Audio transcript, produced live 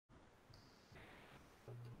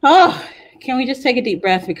Oh, can we just take a deep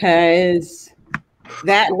breath, because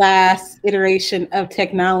that last iteration of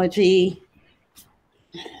technology,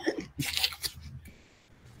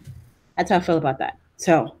 that's how I feel about that.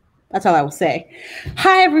 So that's all I will say.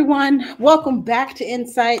 Hi, everyone. Welcome back to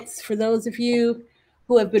Insights. For those of you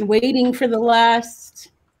who have been waiting for the last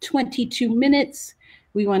 22 minutes,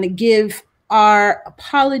 we want to give our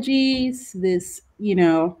apologies. This,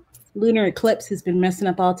 lunar eclipse has been messing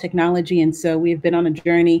up all technology. And so we've been on a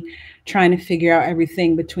journey trying to figure out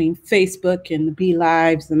everything between Facebook and the Be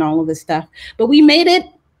Lives and all of this stuff. But we made it.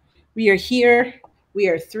 We are here. We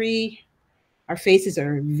are three. Our faces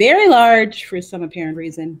are very large for some apparent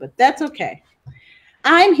reason, but that's okay.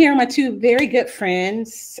 I'm here with my two very good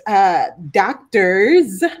friends,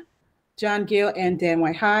 doctors, John Gill and Dan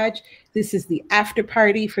White Hodge. This is the after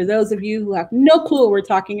party. For those of you who have no clue what we're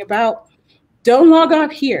talking about, don't log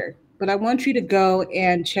off here, but I want you to go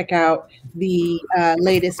and check out the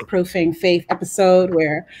latest Profane Faith episode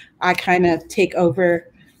where I kind of take over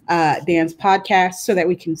Dan's podcast so that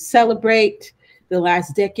we can celebrate the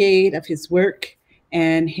last decade of his work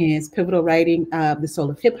and his pivotal writing of The Soul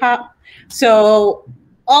of Hip Hop. So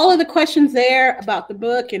all of the questions there about the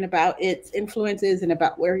book and about its influences and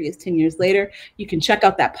about where he is 10 years later, you can check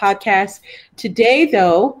out that podcast. Today,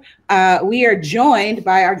 though, we are joined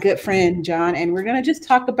by our good friend, John, and we're going to just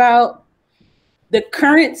talk about the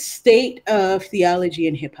current state of theology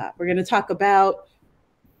in hip hop. We're going to talk about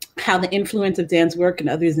how the influence of Dan's work and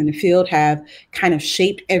others in the field have kind of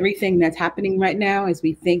shaped everything that's happening right now, as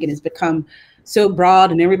we think it has become so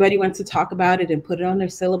broad and everybody wants to talk about it and put it on their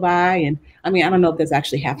syllabi. And I mean, I don't know if that's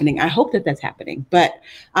actually happening. I hope that that's happening, but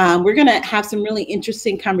we're going to have some really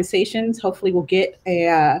interesting conversations. Hopefully we'll get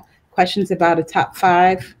questions about a top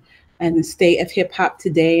 5 and the state of hip hop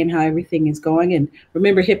today and how everything is going. And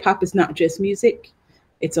remember, hip hop is not just music.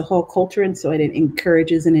 It's a whole culture, and so it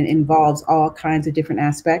encourages and it involves all kinds of different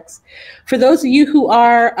aspects. For those of you who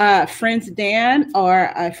are friends of Dan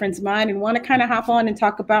or friends of mine and want to kind of hop on and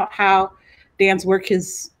talk about how Dan's work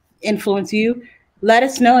has influenced you, let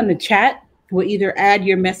us know in the chat. We'll either add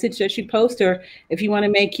your message that you post, or if you want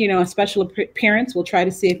to make, a special appearance, we'll try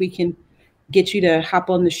to see if we can get you to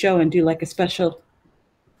hop on the show and do like a special,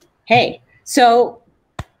 hey. So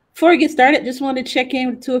before we get started, just wanted to check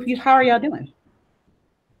in with the two of you. How are y'all doing?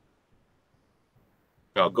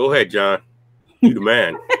 Oh, go ahead, John. You the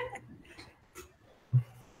man.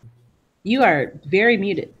 You are very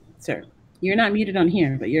muted, sir. You're not muted on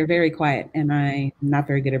here, but you're very quiet, and I'm not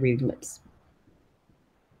very good at reading lips.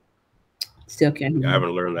 Still can't. I haven't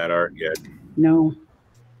learned that art yet. No.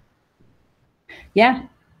 Yeah.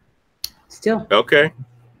 Still. Okay.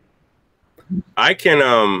 I can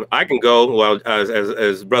go. Well,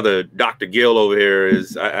 as brother Dr. Gill over here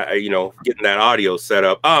is, getting that audio set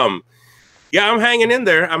up. Yeah, I'm hanging in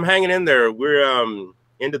there. We're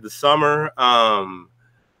into the summer.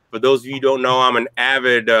 For those of you who don't know, I'm an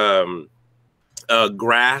avid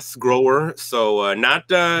grass grower. So not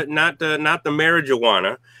the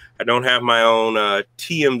marijuana. I don't have my own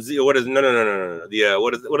TMZ. What is no.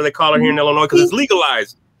 What do they call it here in Illinois? Because it's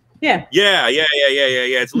legalized. Yeah. Yeah.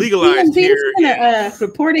 It's legalized here. In a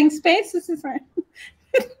reporting space. This is right.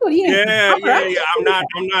 What do you? Yeah.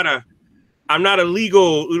 I'm not a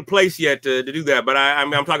legal place yet to do that, but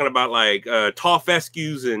I'm talking about like tall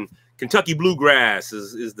fescues and Kentucky bluegrass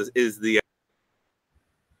is the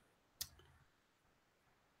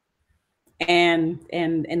and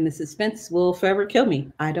the suspense will forever kill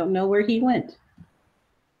me. I don't know where he went,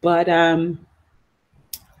 but I'm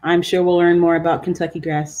sure we'll learn more about Kentucky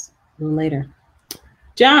grass a little later.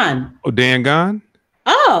 John. Oh, Dan gone?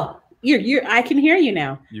 Oh, you're I can hear you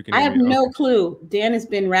now. I have no clue. Dan has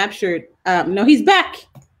been raptured. No, he's back.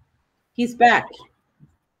 He's back.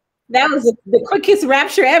 That was the quickest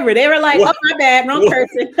rapture ever. They were like, "Oh, my bad, wrong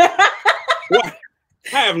person." What?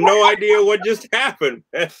 I have no idea what just happened.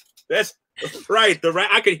 That's right.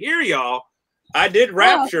 I could hear y'all. I did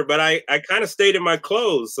rapture, but I kind of stayed in my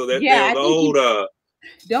clothes so that the old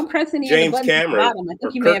don't press any James of the buttons Cameron. at the bottom. I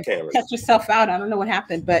think you may have cut yourself out. I don't know what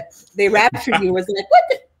happened, but they raptured you. Was like, what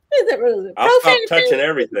is it? Really? I'll stop touching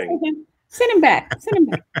everything. Send him back.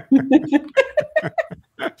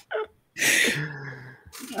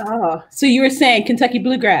 Oh, so you were saying Kentucky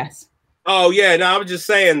bluegrass? Oh yeah, no, I was just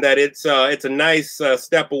saying that it's a nice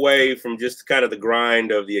step away from just kind of the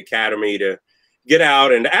grind of the academy to get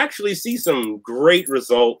out and actually see some great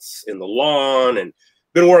results in the lawn, and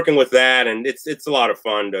been working with that, and it's a lot of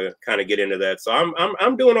fun to kind of get into that. So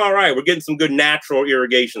I'm doing all right. We're getting some good natural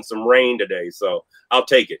irrigation, some rain today, so I'll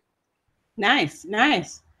take it. Nice.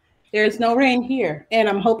 There's no rain here, and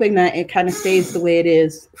I'm hoping that it kind of stays the way it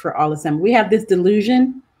is for all of summer. We have this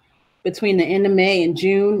delusion between the end of May and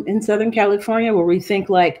June in Southern California, where we think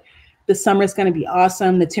like the summer is going to be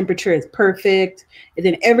awesome, the temperature is perfect, and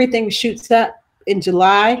then everything shoots up in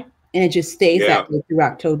July, and it just stays that way through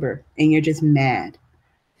October, and you're just mad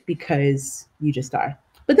because you just are.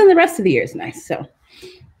 But then the rest of the year is nice, so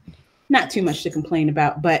not too much to complain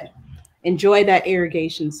about, but enjoy that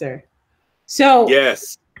irrigation, sir. So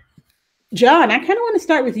yes, John, I kind of want to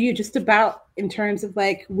start with you just about in terms of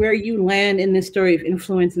like where you land in this story of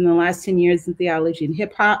influence in the last 10 years in theology and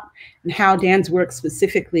hip hop, and how Dan's work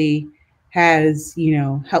specifically has, you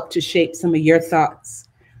know, helped to shape some of your thoughts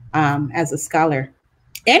as a scholar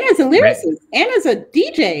and as a lyricist and as a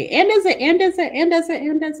DJ and as a,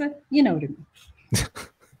 you know what I mean?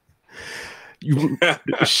 You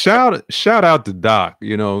shout out to Doc.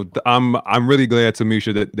 You know, I'm really glad,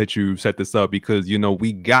 Tamisha, that you set this up, because you know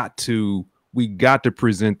we got to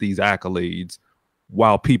present these accolades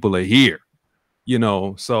while people are here. You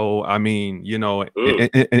know, so I mean, you know,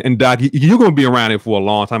 and Doc, you're gonna be around it for a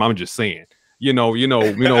long time. I'm just saying. I'm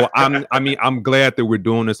glad that we're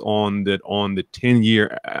doing this on the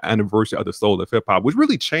 10-year anniversary of the Soul of Hip Hop, which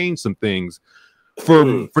really changed some things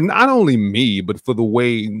for not only me, but for the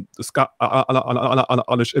way the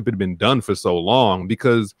scholarship had been done for so long.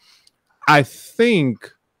 Because I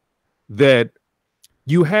think that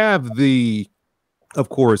you have the, of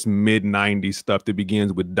course, mid-90s stuff that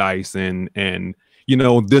begins with Dyson and you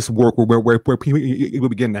know, this work where people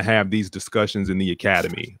begin to have these discussions in the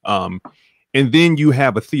academy. And then you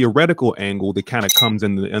have a theoretical angle that kind of comes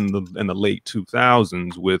in the late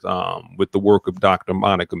 2000s with the work of Dr.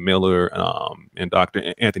 Monica Miller and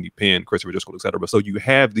Dr. Anthony Penn, Christopher Driscoll, etc. So you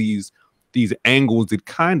have these angles that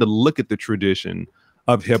kind of look at the tradition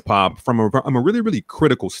of hip hop from a really, really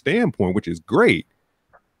critical standpoint, which is great.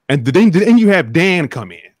 And then you have Dan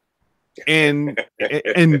come in,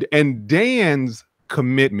 and Dan's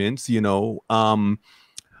commitments, you know,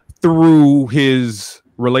 through his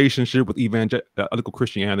relationship with evangelical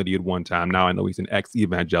Christianity at one time. Now I know he's an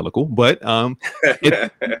ex-evangelical, but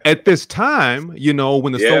at this time, you know,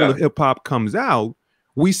 when the Soul of Hip Hop comes out,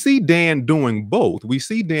 we see Dan doing both. We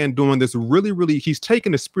see Dan doing this really, really, he's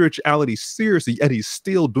taking the spirituality seriously, yet he's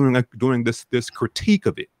still doing this critique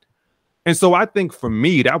of it. And so I think for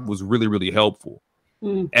me, that was really, really helpful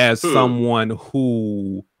as someone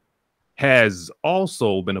who has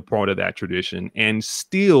also been a part of that tradition and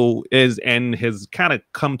still is, and has kind of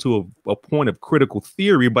come to a point of critical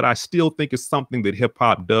theory, but I still think it's something that hip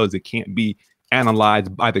hop does. It can't be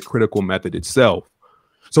analyzed by the critical method itself.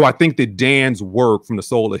 So I think that Dan's work from the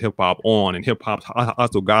Soul of Hip Hop on, and Hip Hop's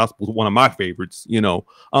Hostile Gospel is one of my favorites, you know,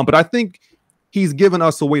 but I think he's given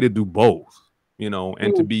us a way to do both, you know,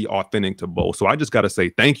 and to be authentic to both. So I just got to say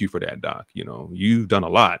thank you for that, Doc. You know, you've done a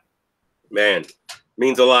lot. Man,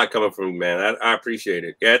 means a lot coming from you, man. I appreciate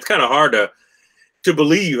it. Yeah, it's kind of hard to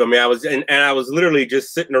believe. I mean, I was literally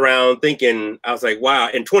just sitting around thinking, I was like, wow,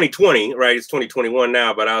 in 2020, right? It's 2021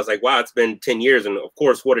 now, but I was like, wow, it's been 10 years. And of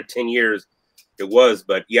course, what a 10 years it was.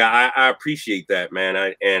 But yeah, I appreciate that,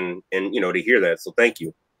 man. And you know, to hear that. So thank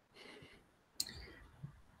you.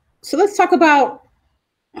 So let's talk about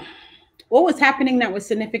what was happening that was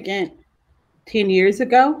significant 10 years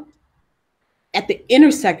ago at the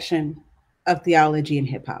intersection of theology and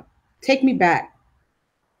hip hop. Take me back.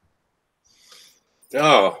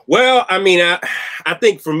 Oh, well, I mean, I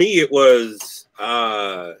think for me, it was,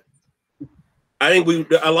 I think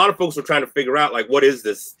a lot of folks were trying to figure out, like, what is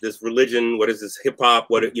this religion? What is this hip hop?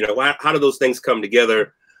 What, you know, how do those things come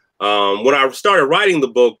together? When I started writing the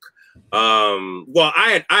book, well,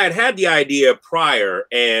 I had the idea prior,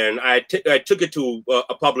 and I took it to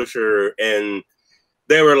a publisher, and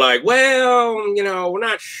they were like, well, you know, we're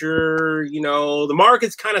not sure, you know, the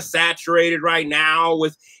market's kind of saturated right now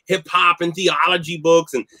with hip hop and theology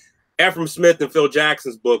books. And Ephraim Smith and Phil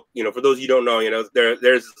Jackson's book, you know, for those of you who don't know, you know,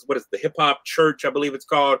 there's what is the Hip Hop Church, I believe it's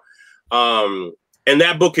called. And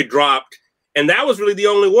that book had dropped, and that was really the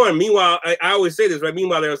only one. Meanwhile, I always say this, right?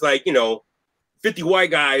 Meanwhile, there was like, you know, 50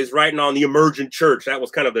 white guys writing on the emergent church. That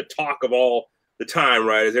was kind of the talk of all the time,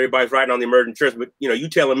 right? As everybody's writing on the emergent church. But, you know, you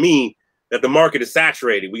telling me that the market is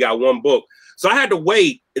saturated. We got one book. So I had to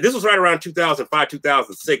wait. This was right around 2005,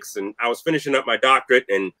 2006. And I was finishing up my doctorate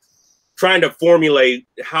and trying to formulate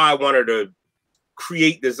how I wanted to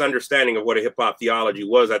create this understanding of what a hip hop theology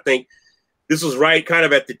was. I think this was right kind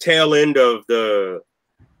of at the tail end of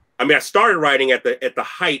I started writing at the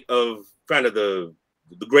height of kind of the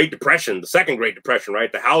Great Depression, the second Great Depression,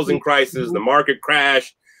 right? The housing crisis, the market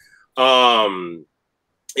crash.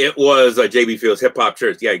 It was J.B. Field's Hip Hop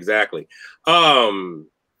Church. Yeah, exactly.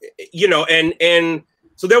 You know, and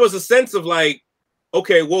so there was a sense of like,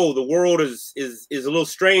 okay, whoa, the world is a little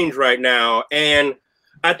strange right now. And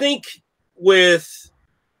I think with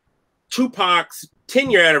Tupac's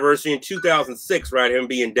 10-year anniversary in 2006, right, him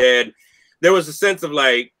being dead, there was a sense of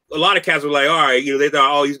like, a lot of cats were like, all right, they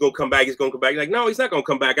thought, oh, he's going to come back. He's going to come back. Like, no, he's not going to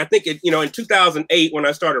come back. I think, in 2008, when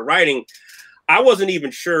I started writing, I wasn't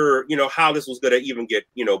even sure, how this was going to even get,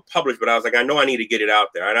 published. But I was like, I know I need to get it out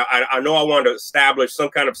there. I know I wanted to establish some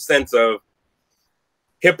kind of sense of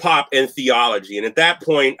hip hop and theology. And at that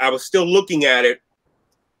point, I was still looking at it,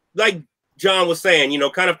 like John was saying,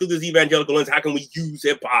 kind of through this evangelical lens, how can we use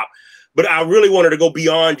hip hop? But I really wanted to go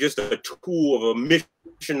beyond just a tool of a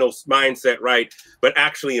missional mindset, right? But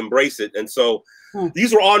actually embrace it. And so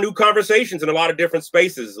these were all new conversations in a lot of different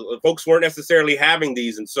spaces. Folks weren't necessarily having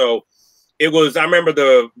these. And so it was, I remember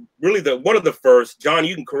one of the first, John,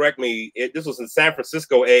 you can correct me, this was in San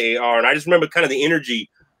Francisco AAR. And I just remember kind of the energy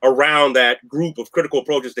around that group of critical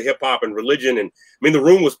approaches to hip hop and religion. And I mean, the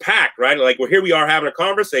room was packed, right? Like, well, here we are having a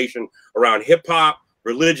conversation around hip hop,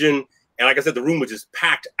 religion. And like I said, the room was just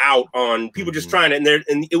packed out on people just trying to,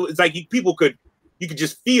 and it was like you could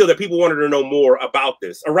just feel that people wanted to know more about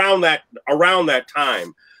this around that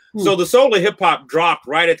time. So the soul of hip hop dropped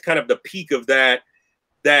right at kind of the peak of that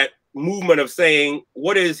movement of saying,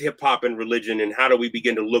 what is hip hop and religion, and how do we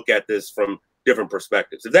begin to look at this from different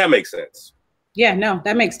perspectives? If that makes sense. Yeah, no,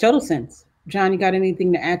 that makes total sense. John, you got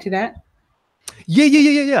anything to add to that?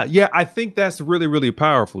 Yeah. I think that's really, really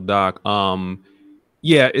powerful, Doc.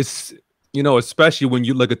 Yeah, it's, especially when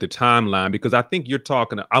you look at the timeline, because I think you're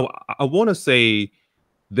talking, I want to say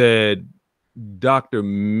that Dr.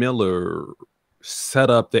 Miller set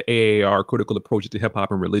up the AAR critical approach to hip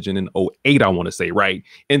hop and religion in 2008, I want to say, right?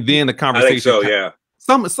 And then the conversation. I think so, yeah.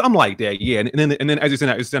 Something like that, yeah. And then as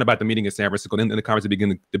you said about the meeting in San Francisco, and then the conversation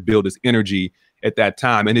began to build this energy at that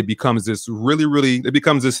time, and it becomes this it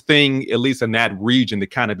becomes this thing, at least in that region, that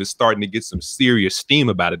kind of is starting to get some serious steam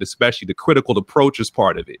about it, especially the critical approach is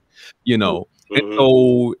part of it, And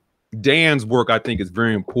so Dan's work, I think, is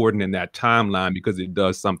very important in that timeline because it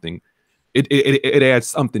does something, it adds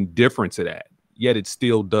something different to that, yet it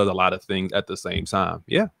still does a lot of things at the same time.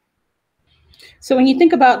 Yeah. So when you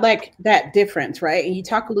think about like that difference, right, and you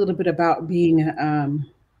talk a little bit about being an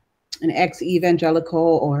ex-evangelical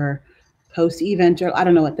or post-evangelical, I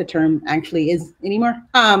don't know what the term actually is anymore,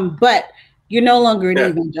 but you're no longer an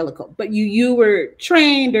evangelical, but you were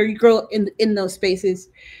trained or you grew up in those spaces.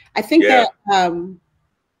 I think that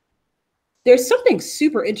there's something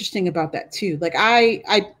super interesting about that too. Like I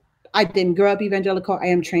didn't grow up evangelical. I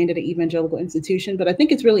am trained at an evangelical institution, but I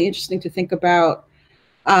think it's really interesting to think about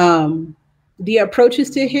the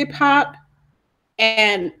approaches to hip hop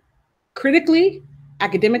and critically,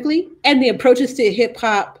 academically, and the approaches to hip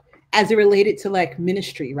hop as it related to like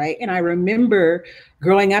ministry, right? And I remember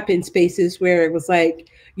growing up in spaces where it was like,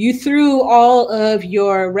 you threw all of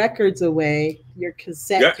your records away, your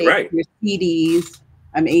cassette tapes, your CDs.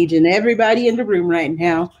 I'm aging everybody in the room right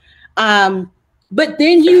now. But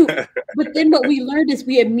then what we learned is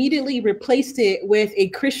we immediately replaced it with a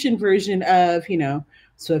Christian version of,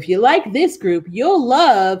 so if you like this group, you'll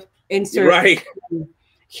love insert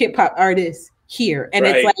hip hop artists here. And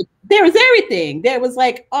it's like, there was everything. There was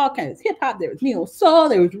like all kinds of hip hop. There was neo soul,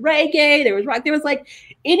 there was reggae, there was rock. There was like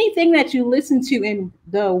anything that you listen to in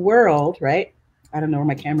the world, right? I don't know where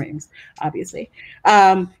my camera is, obviously.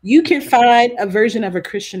 You can find a version of a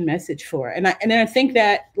Christian message for. And I think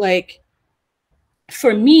that like,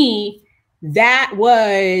 for me, that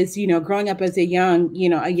was, growing up as a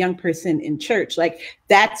young person in church, like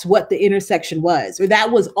that's what the intersection was, or that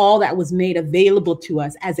was all that was made available to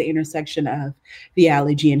us as an intersection of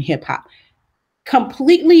theology and hip hop,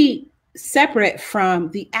 completely separate from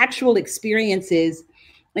the actual experiences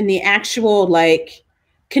and the actual like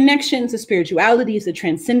connections, the spiritualities, the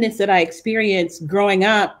transcendence that I experienced growing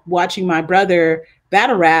up, watching my brother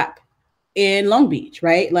battle rap in Long Beach,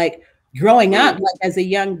 right? Like, growing up, like as a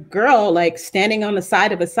young girl, like standing on the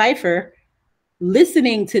side of a cipher,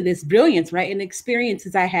 listening to this brilliance, right? And the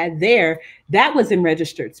experiences I had there, that wasn't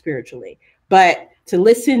registered spiritually. But to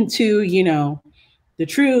listen to, the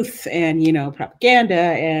truth and, propaganda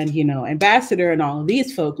and, ambassador and all of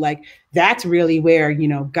these folk, like that's really where,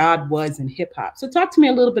 God was in hip hop. So talk to me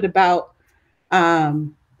a little bit about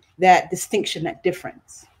that distinction, that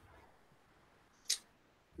difference.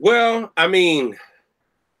 Well, I mean,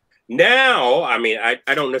 now, I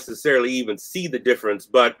don't necessarily even see the difference,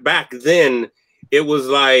 but back then it was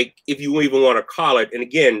like, if you even want to call it, and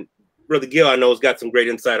again, Brother Gil, I know, has got some great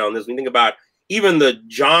insight on this. When you think about even the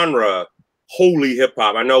genre, holy hip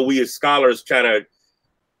hop, I know we as scholars kind of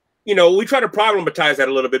you know, we try to problematize that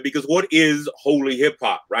a little bit, because what is holy hip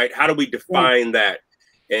hop, right? How do we define that?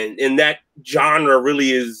 And that genre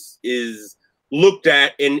really is looked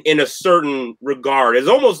at in a certain regard. It's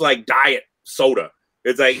almost like diet soda.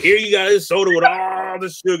 It's like, here you got this soda with all the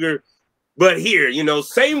sugar, but here, you know,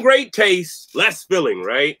 same great taste, less filling,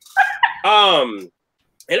 right? And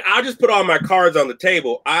I'll just put all my cards on the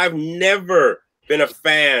table. I've never been a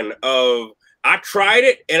fan of, I tried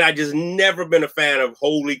it, and I just never been a fan of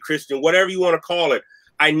holy Christian, whatever you want to call it.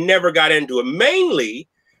 I never got into it. Mainly,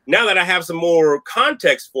 now that I have some more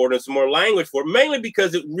context for it and some more language for it, mainly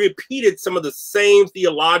because it repeated some of the same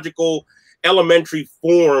theological elementary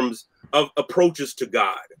forms of approaches to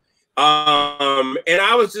God. And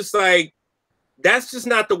I was just like, that's just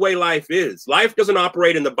not the way life is. Life doesn't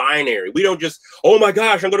operate in the binary. We don't just, oh my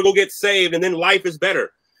gosh, I'm going to go get saved and then life is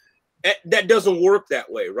better. That doesn't work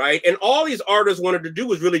that way, right? And all these artists wanted to do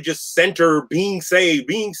was really just center being saved,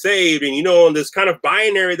 and, you know, on this kind of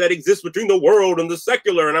binary that exists between the world and the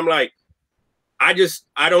secular. And I'm like, I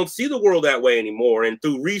don't see the world that way anymore. And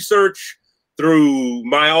through research, through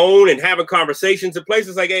my own, and having conversations at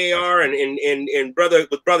places like AAR and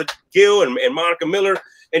brother Gil and Monica Miller,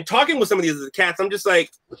 and talking with some of these cats, I'm just like,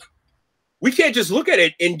 we can't just look at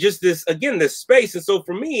it in just this space. And so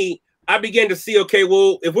for me, I began to see, okay,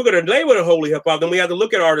 well, if we're going to label it holy hip hop, then we have to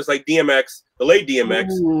look at artists like DMX, the late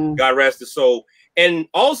DMX, God rest his soul, and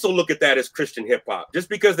also look at that as Christian hip hop. Just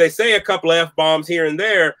because they say a couple of F-bombs here and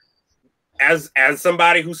there, as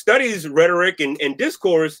somebody who studies rhetoric and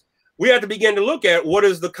discourse, we have to begin to look at what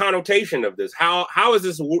is the connotation of this. How are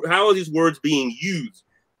these words being used?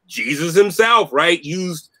 Jesus himself, right,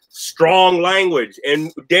 used strong language,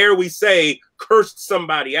 and dare we say, cursed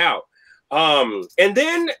somebody out. And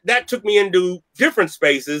then that took me into different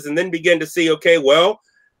spaces, and then began to see, okay, well,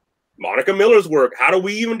 Monica Miller's work, how do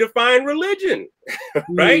we even define religion,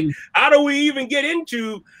 right? How do we even get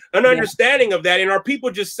into an understanding of that? And are people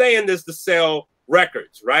just saying this to sell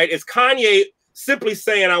records, right? Is Kanye simply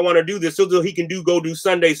saying, I want to do this so that he can go do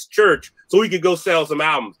Sunday's church so he could go sell some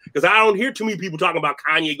albums? Because I don't hear too many people talking about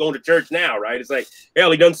Kanye going to church now, right? It's like,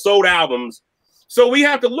 hell, he done sold albums. So we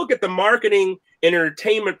have to look at the marketing and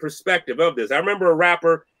entertainment perspective of this. I remember a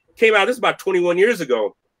rapper came out, this is about 21 years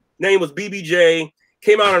ago. Name was BBJ,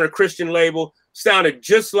 came out on a Christian label, sounded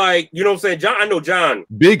just like, you know what I'm saying? John, I know John.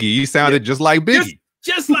 Biggie, he sounded just like Biggie.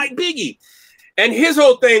 Just like Biggie. And his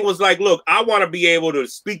whole thing was like, look, I want to be able to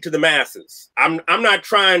speak to the masses. I'm not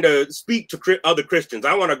trying to speak to other Christians.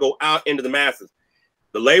 I want to go out into the masses.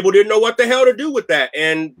 The label didn't know what the hell to do with that.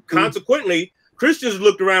 And consequently, Christians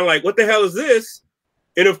looked around like, what the hell is this?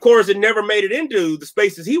 And of course, it never made it into the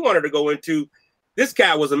spaces he wanted to go into. This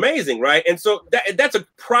cat was amazing, right? And so that's a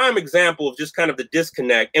prime example of just kind of the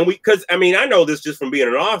disconnect. And because I mean, I know this just from being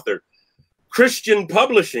an author. Christian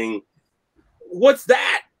publishing, what's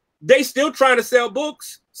that? They still trying to sell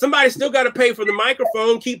books. Somebody still got to pay for the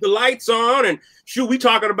microphone, keep the lights on, and shoot, we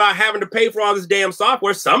talking about having to pay for all this damn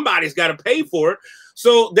software. Somebody's got to pay for it.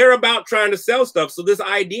 So they're about trying to sell stuff. So this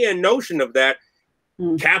idea and notion of that,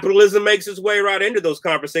 capitalism makes its way right into those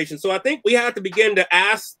conversations. So I think we have to begin to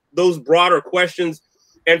ask those broader questions.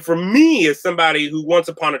 And for me, as somebody who once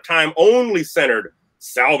upon a time only centered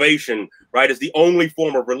salvation, right, as the only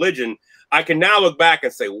form of religion, I can now look back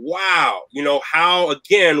and say, wow, you know, how,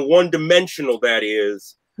 again, one-dimensional that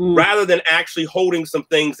is, rather than actually holding some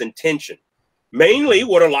things in tension. Mainly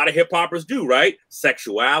what a lot of hip-hoppers do, right?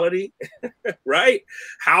 Sexuality, right?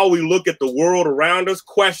 How we look at the world around us,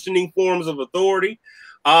 questioning forms of authority.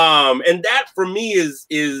 And that, for me,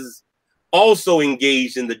 is also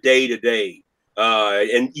engaged in the day-to-day.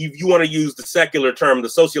 And if you want to use the secular term, the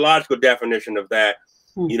sociological definition of that,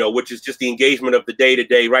 you know, which is just the engagement of the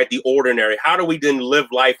day-to-day, right? The ordinary. How do we then live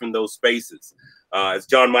life in those spaces? As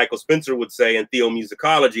John Michael Spencer would say in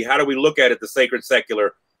theomusicology, how do we look at it, the sacred,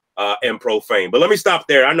 secular, and profane? But let me stop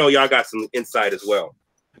there. I know y'all got some insight as well.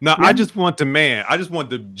 No, I just want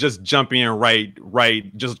to just jump in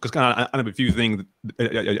right, just because kind of I have a few things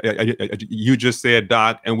you just said,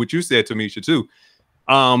 Doc, and what you said, Tamisha, too.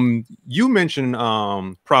 You mentioned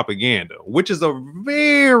propaganda, which is a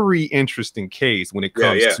very interesting case when it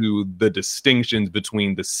comes to the distinctions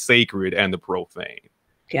between the sacred and the profane.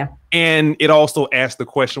 Yeah. And it also asks the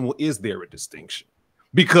question, well, is there a distinction?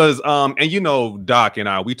 Because, and you know, Doc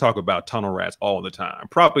and we talk about tunnel rats all the time.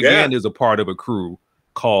 Propaganda is a part of a crew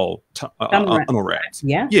called tunnel rats.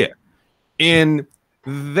 Yeah. Yeah. And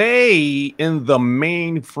they, in the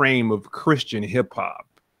mainframe of Christian hip hop,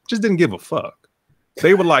 just didn't give a fuck.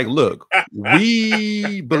 They were like, look,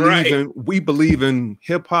 we believe in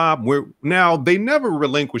hip hop. Now they never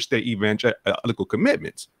relinquished their evangelical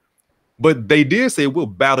commitments, But they did say we'll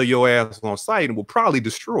battle your ass on sight and we'll probably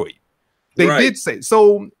destroy you. They Right. did say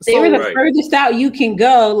so. They were the Right. furthest out you can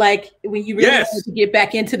go. Like when you really Yes. wanted to get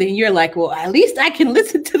back into the, you're like, well, at least I can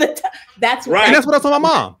listen to the. That's Right. And that's what I told my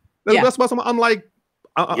mom. Yeah. That's what I'm like.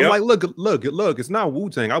 I'm Yep. like, look. It's not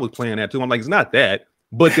Wu-Tang. I was playing that too. I'm like, it's not that,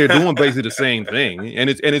 but they're doing basically the same thing. And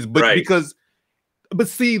it's but Right. because, but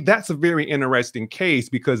see, that's a very interesting case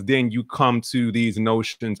because then you come to these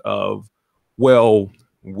notions of, well,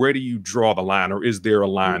 where do you draw the line, or is there a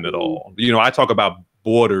line at all? You know, I talk about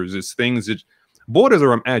borders. It's things that borders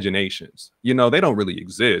are imaginations. You know, they don't really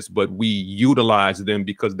exist, but we utilize them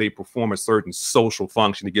because they perform a certain social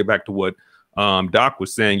function. To get back to what Doc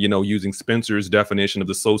was saying, you know, using Spencer's definition of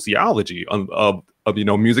the sociology of you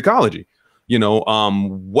know, musicology. You know,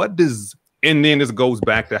 what does, and then this goes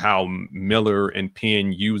back to how Miller and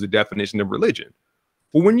Penn use the definition of religion.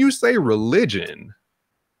 Well, when you say religion,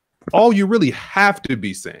 all you really have to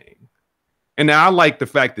be saying, and now I like the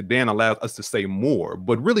fact that Dan allows us to say more,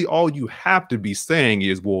 but really all you have to be saying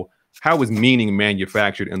is, well, how is meaning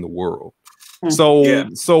manufactured in the world?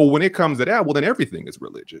 So when it comes to that, well, then everything is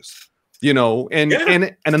religious, you know. And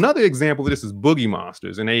another example of this is Boogie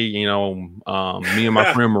Monsters. And they, you know, me and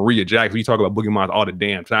my friend Maria Jackson, we talk about Boogie Monsters all the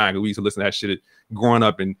damn time because we used to listen to that shit growing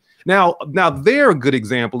up. And now they're a good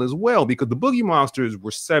example as well because the Boogie Monsters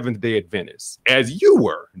were Seventh-day Adventists, as you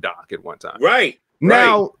were, Doc, at one time. Right.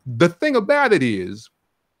 Now, the thing about it is,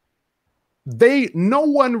 no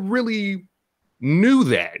one really knew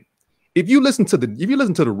that. If you listen to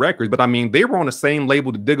the records, but I mean, they were on the same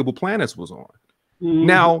label that Diggable Planets was on.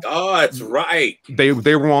 Now, oh, that's right. They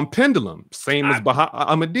were on Pendulum, same as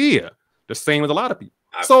Ahmadiyya, the same as a lot of people.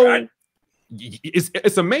 So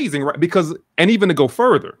it's amazing, right? Because, and even to go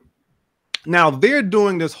further, now they're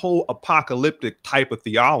doing this whole apocalyptic type of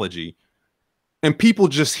theology, and people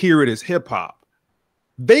just hear it as hip hop.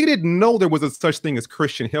 They didn't know there was a such thing as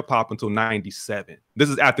Christian hip hop until '97. This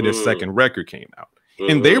is after their second record came out.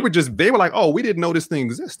 And they were like, oh, we didn't know this thing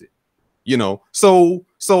existed. You know, so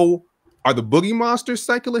are the Boogie Monsters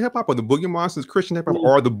secular hip hop, or the Boogie Monsters Christian hip hop,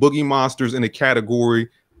 or are the Boogie Monsters in a category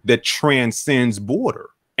that transcends border?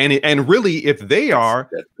 And really, if they are,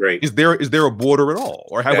 that's great. Is there a border at all,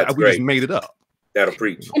 or have we just made it up? That'll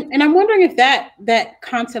preach. And I'm wondering if that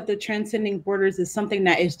concept of transcending borders is something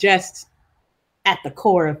that is just at the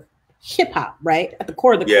core of hip hop, right? At the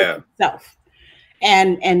core of the culture itself,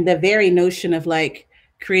 and the very notion of like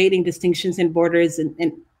creating distinctions and borders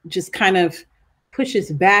and just kind of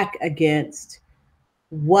pushes back against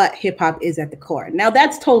what hip hop is at the core. Now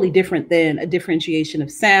that's totally different than a differentiation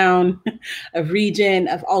of sound, of region,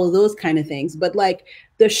 of all of those kind of things. But like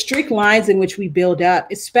the strict lines in which we build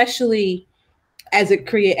up, especially as it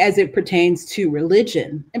pertains to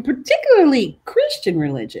religion, and particularly Christian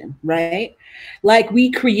religion, right? Like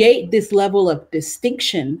we create this level of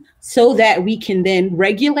distinction so that we can then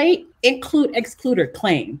regulate, include, exclude, or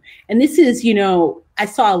claim. And this is, you know, I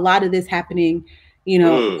saw a lot of this happening, you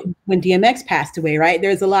know, when DMX passed away, right?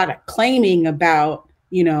 There's a lot of claiming about,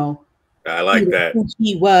 you know, I like that, who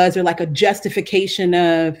he was, or like a justification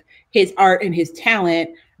of his art and his talent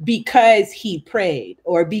because he prayed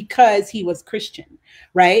or because he was Christian,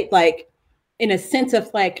 right? Like in a sense of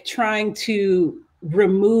like trying to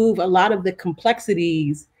remove a lot of the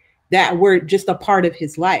complexities that were just a part of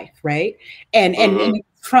his life, right? And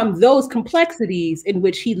from those complexities in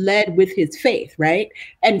which he led with his faith, right?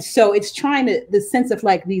 And so it's trying to, the sense of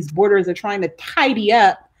like these borders are trying to tidy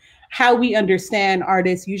up how we understand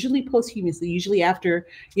artists, usually posthumously, usually after,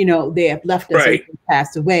 you know, they have left us or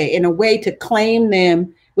passed away, in a way to claim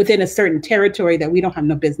them within a certain territory that we don't have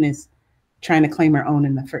no business trying to claim our own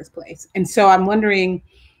in the first place. And so I'm wondering,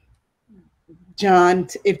 John,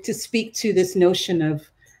 if to speak to this notion of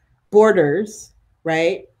borders,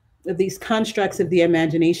 right? Of these constructs of the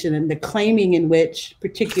imagination and the claiming in which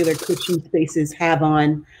particular Christian spaces have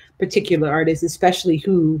on particular artists, especially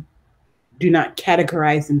who do not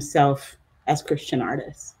categorize themselves as Christian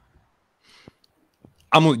artists.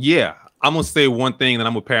 I'm gonna say one thing, and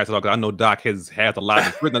I'm gonna pass it off because I know Doc has a lot,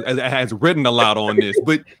 has written a lot on this.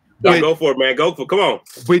 But go for it, man. Go for it. Come on.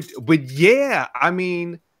 But yeah, I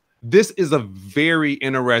mean, this is a very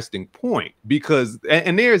interesting point because,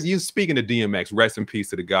 and there's you speaking to DMX, rest in peace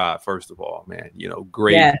to the God. First of all, man, you know,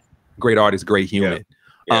 great artist, great human.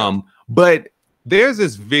 Yeah. But there's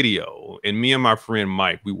this video, and me and my friend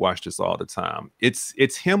Mike, we watch this all the time. It's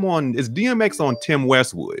DMX on Tim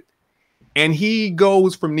Westwood, and he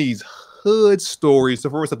goes from these hood stories. So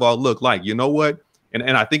first of all, look, like, you know what? And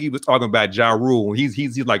I think he was talking about Ja Rule.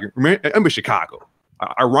 He's like, remember Chicago?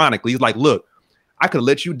 Ironically, he's like, look, I could have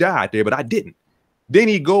let you die out there, but I didn't. Then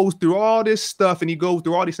he goes through all this stuff and he goes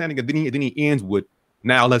through all these things, and then he ends with,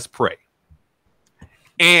 now let's pray.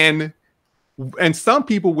 And some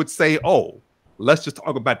people would say, oh, let's just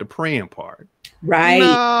talk about the praying part. Right.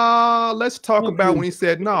 No, let's talk about when he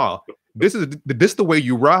said, no, this is the way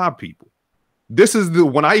you rob people. This is the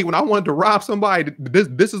when I wanted to rob somebody,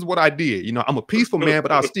 this is what I did. You know, I'm a peaceful man, but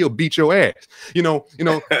I'll still beat your ass. You know,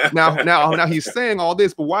 now he's saying all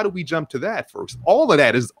this, but why do we jump to that first? All of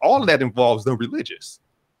that involves the religious,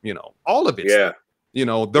 you know, all of it. Yeah. You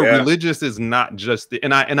know, the religious is not just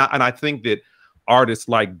and I think that artists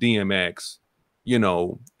like DMX, you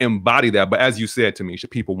know, embody that. But as you said, Tamisha,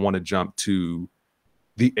 people want to jump to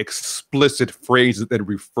the explicit phrases that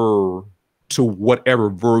refer to whatever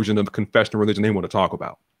version of confessional religion they want to talk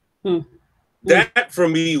about. That for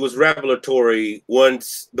me was revelatory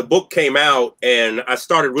once the book came out and I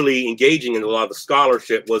started really engaging in a lot of the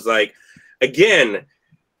scholarship. Was like, again,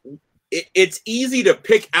 it's easy to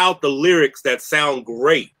pick out the lyrics that sound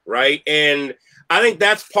great, right? And I think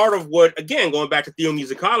that's part of what, again, going back to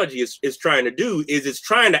theomusicology is trying to do, is it's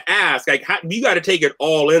trying to ask, like, you got to take it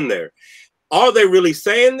all in there. Are they really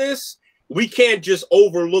saying this? We can't just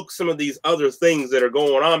overlook some of these other things that are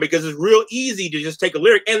going on, because it's real easy to just take a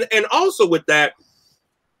lyric. And also with that,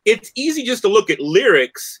 it's easy just to look at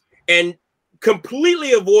lyrics and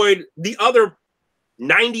completely avoid the other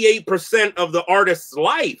 98% of the artist's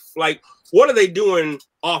life. Like, what are they doing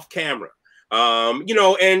off camera? You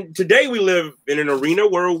know, and today we live in an arena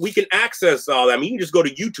where we can access all that. I mean, you can just go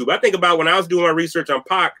to YouTube. I think about when I was doing my research on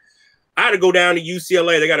Pac, I had to go down to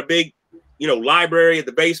UCLA. They got a big, you know, library at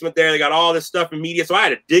the basement there. They got all this stuff in media. So I had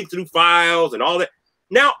to dig through files and all that.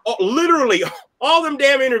 Now, literally all them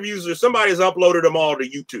damn interviews, or somebody's uploaded them all to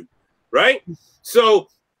YouTube, right? So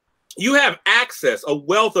you have access, a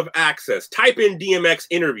wealth of access. Type in DMX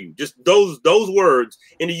interview, just those words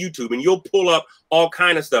into YouTube, and you'll pull up all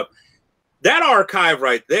kind of stuff. That archive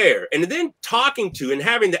right there, and then talking to and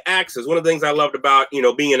having the access. One of the things I loved about, you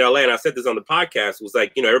know, being in LA, and I said this on the podcast, was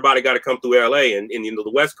like, you know, everybody got to come through LA and you know, the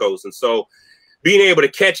West Coast. And so being able to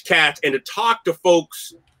catch cats and to talk to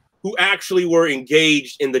folks who actually were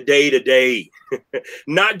engaged in the day-to-day,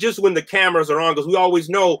 not just when the cameras are on, because we always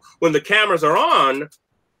know when the cameras are on,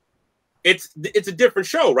 it's a different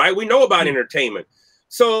show, right? We know about entertainment.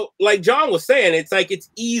 So like John was saying, it's like, it's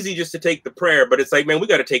easy just to take the prayer, but it's like, man, we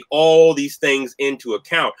got to take all these things into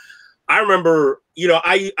account. I remember, you know,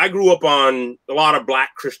 I grew up on a lot of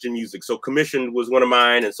Black Christian music. So Commissioned was one of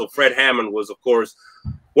mine. And so Fred Hammond was, of course,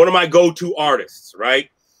 one of my go-to artists, right?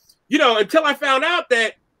 You know, until I found out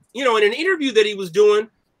that, you know, in an interview that he was doing,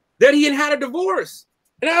 that he had a divorce.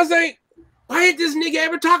 And I was like, why did this nigga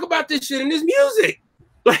ever talk about this shit in his music?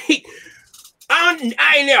 Like, I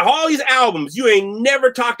ain't there. All these albums, you ain't never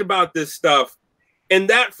talked about this stuff. And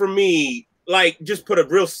that for me, like, just put a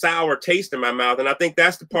real sour taste in my mouth. And I think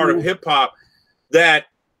that's the part of hip hop that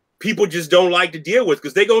people just don't like to deal with,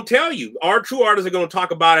 because they're going to tell you, our true artists are going to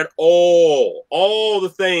talk about it all the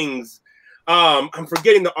things. I'm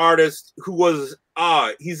forgetting the artist who was,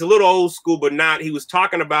 he's a little old school, but not, he was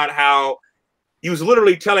talking about how he was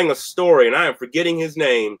literally telling a story, and I am forgetting his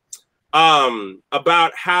name,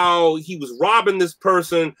 about how he was robbing this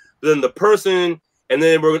person, then the person, and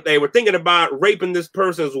then they were thinking about raping this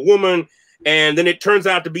person's woman, and then it turns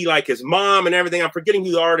out to be like his mom and everything. I'm forgetting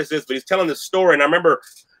who the artist is, but he's telling this story, and I remember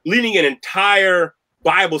leading an entire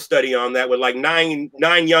Bible study on that with like nine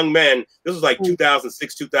young men. This was like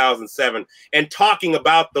 2006, 2007, and talking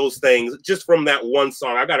about those things just from that one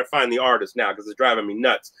song. I got to find the artist now because it's driving me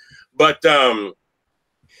nuts. But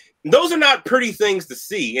those are not pretty things to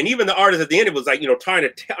see. And even the artist at the end, it was like, you know, trying to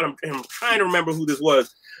tell, I'm trying to remember who this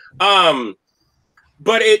was.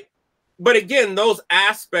 But again, those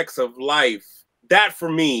aspects of life, that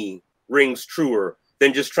for me rings truer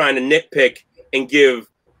than just trying to nitpick and give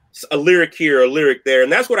a lyric here, a lyric there.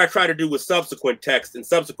 And that's what I try to do with subsequent texts and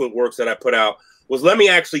subsequent works that I put out, was let me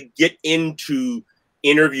actually get into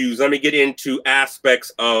interviews. Let me get into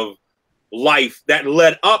aspects of life that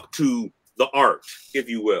led up to the art, if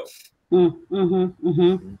you will.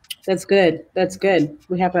 That's good. That's good.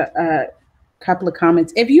 We have a couple of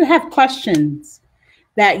comments. If you have questions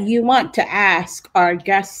that you want to ask our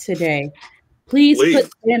guests today, please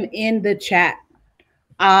put them in the chat.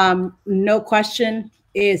 No question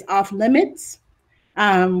is off limits.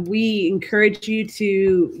 We encourage you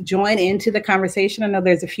to join into the conversation. I know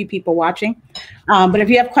there's a few people watching, but if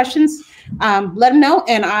you have questions, let them know,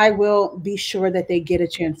 and I will be sure that they get a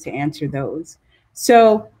chance to answer those.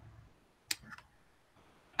 So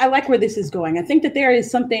I like where this is going. I think that there is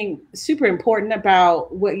something super important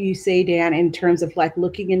about what you say, Dan, in terms of like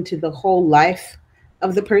looking into the whole life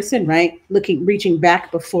of the person, right? Reaching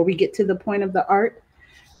back before we get to the point of the art.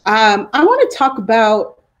 I want to talk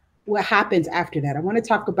about what happens after that. I want to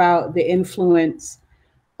talk about the influence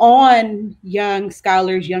on young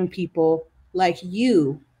scholars, young people like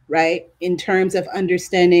you, right? In terms of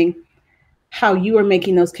understanding how you are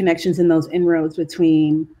making those connections and those inroads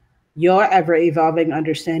between your ever evolving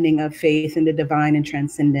understanding of faith and the divine and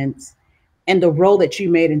transcendence and the role that you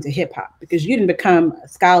made into hip hop, because you didn't become a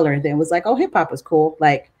scholar and then was like, oh, hip hop is cool.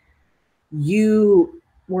 Like, you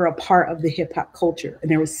were a part of the hip hop culture. And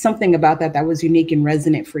there was something about that that was unique and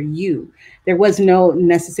resonant for you. There was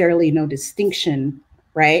necessarily no distinction,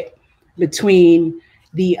 right, between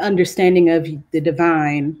the understanding of the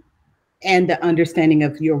divine and the understanding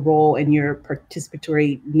of your role and your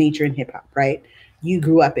participatory nature in hip hop, right? You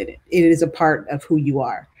grew up in it. It is a part of who you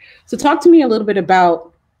are. So talk to me a little bit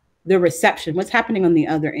about the reception, what's happening on the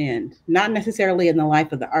other end, not necessarily in the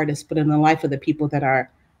life of the artist, but in the life of the people that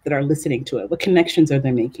are listening to it. What connections are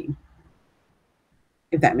they making?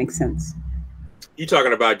 If that makes sense. You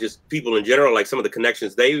talking about just people in general, like some of the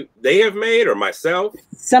connections they have made, or myself?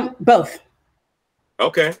 Both.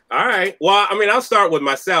 Okay. All right. Well, I mean, I'll start with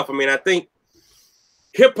myself. I mean, I think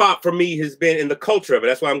hip hop for me has been in the culture of it.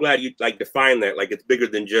 That's why I'm glad you like define that. Like, it's bigger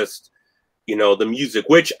than just, you know, the music,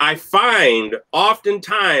 which I find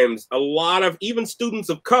oftentimes a lot of even students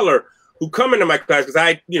of color who come into my class, because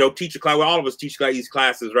I, you know, teach a class, well, all of us teach these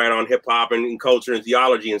classes, right, on hip hop and culture and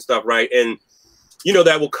theology and stuff, right? And, you know,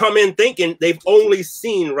 that will come in thinking they've only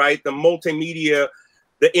seen, right, the multimedia,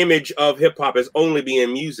 the image of hip hop as only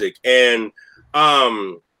being music. And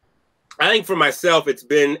I think for myself, it's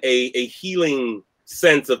been a healing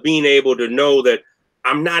sense of being able to know that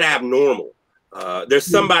I'm not abnormal. There's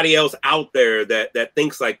somebody else out there that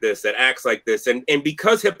thinks like this, that acts like this. And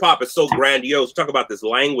because hip hop is so grandiose, talk about this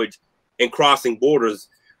language and crossing borders.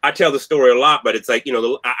 I tell the story a lot, but it's like, you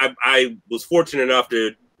know, I was fortunate enough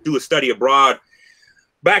to do a study abroad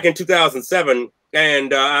back in 2007.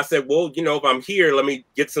 And I said, well, you know, if I'm here, let me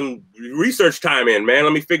get some research time in, man.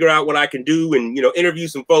 Let me figure out what I can do and, you know, interview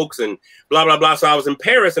some folks and blah, blah, blah. So I was in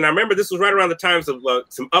Paris, and I remember this was right around the times of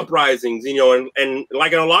some uprisings, you know, and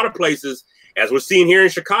like in a lot of places, as we're seeing here in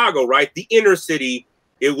Chicago, right, the inner city,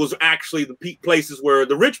 it was actually the places where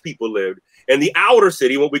the rich people lived. And the outer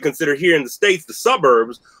city, what we consider here in the States, the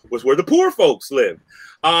suburbs, was where the poor folks lived.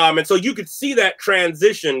 And so you could see that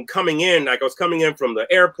transition coming in, like I was coming in from the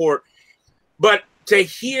airport. But to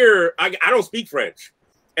hear, I don't speak French,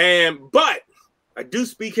 but I do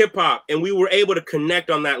speak hip hop, and we were able to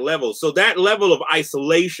connect on that level. So that level of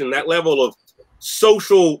isolation, that level of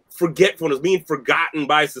social forgetfulness, being forgotten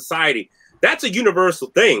by society, that's a universal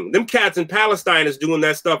thing. Them cats in Palestine is doing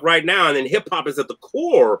that stuff right now, and then hip hop is at the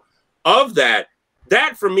core of that.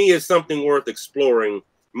 That for me is something worth exploring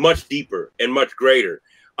much deeper and much greater.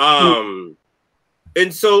 And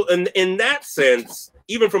so in that sense,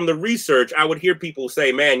 even from the research, I would hear people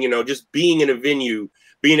say, man, you know, just being in a venue,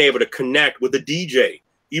 being able to connect with a DJ,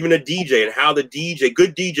 even a DJ, and how the DJ,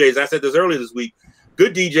 good DJs, I said this earlier this week,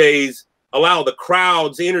 good DJs allow the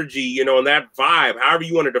crowd's energy, you know, and that vibe, however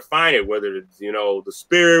you want to define it, whether it's, you know, the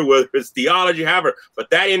spirit, whether it's theology, however, but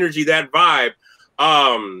that energy, that vibe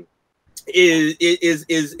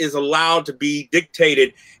is allowed to be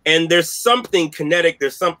dictated. And there's something kinetic,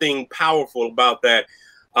 there's something powerful about that.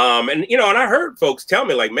 And, you know, and I heard folks tell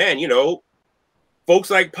me, like, man, you know, folks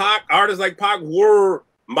like Pac, artists like Pac were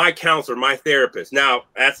my counselor, my therapist. Now,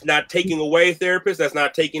 that's not taking away therapists. That's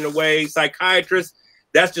not taking away psychiatrists.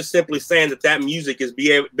 That's just simply saying that music has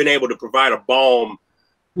been able to provide a balm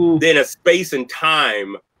in a space and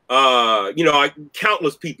time. You know,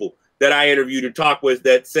 countless people that I interviewed and talked with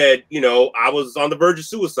that said, you know, I was on the verge of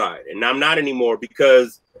suicide and I'm not anymore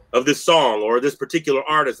because of this song or this particular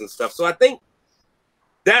artist and stuff. So I think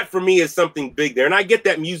that for me is something big there. And I get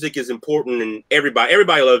that music is important, and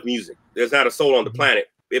everybody loves music. There's not a soul on the planet,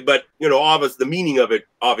 but, you know, obviously the meaning of it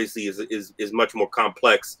obviously is much more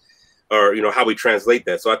complex, or, you know, how we translate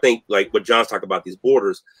that. So I think like what John's talking about, these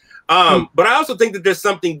borders. But I also think that there's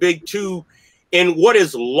something big too in what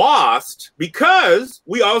is lost, because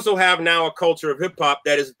we also have now a culture of hip hop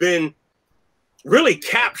that has been really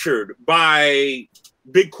captured by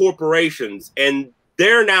big corporations, and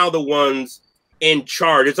they're now the ones in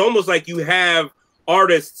charge. It's almost like you have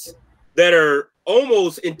artists that are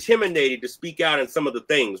almost intimidated to speak out in some of the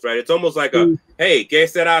things, right? It's almost like hey, que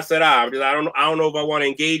será, será. I don't know if I want to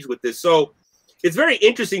engage with this. So it's very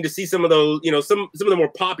interesting to see some of those, you know, some of the more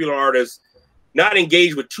popular artists not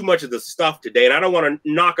engage with too much of the stuff today. And I don't want to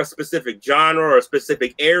knock a specific genre or a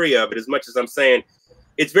specific area of it as much as I'm saying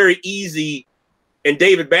it's very easy and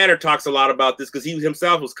David Banner talks a lot about this because he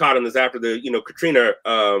himself was caught in this after the Katrina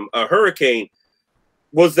hurricane.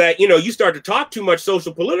 Was that you start to talk too much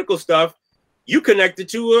social political stuff, you connected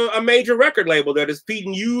to a major record label that is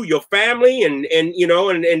feeding you, your family, and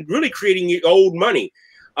really creating old money.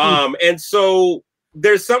 And so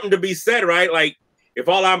there's something to be said, right? Like if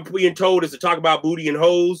all I'm being told is to talk about booty and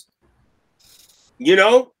hoes,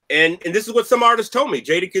 and this is what some artists told me,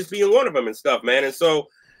 Jadakiss being one of them and stuff, man. And so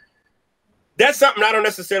that's something I don't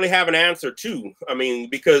necessarily have an answer to. I mean,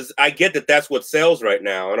 because I get that that's what sells right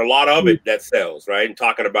now, and a lot of it that sells, right? And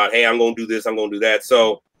talking about, hey, I'm going to do this, I'm going to do that.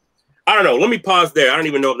 So I don't know. Let me pause there. I don't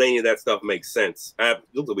even know if any of that stuff makes sense.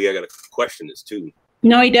 Look like I got to question this too.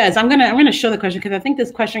 No, he does. I'm gonna show the question because I think this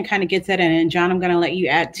question kind of gets at it, and John, I'm gonna let you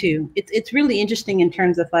add too. It's really interesting in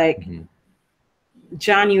terms of like,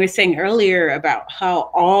 John, you were saying earlier about how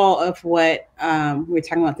all of what we were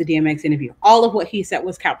talking about the DMX interview, all of what he said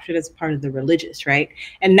was captured as part of the religious, right?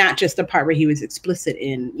 And not just the part where he was explicit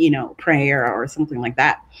in, prayer or something like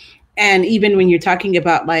that. And even when you're talking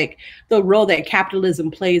about like the role that capitalism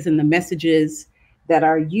plays in the messages that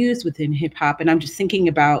are used within hip hop, and I'm just thinking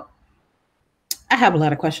about, I have a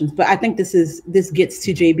lot of questions, but I think this gets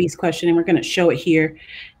to JB's question, and we're going to show it here.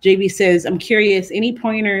 JB says, I'm curious, any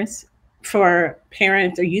pointers for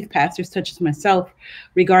parents or youth pastors such as myself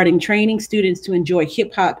regarding training students to enjoy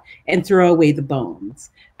hip hop and throw away the bones?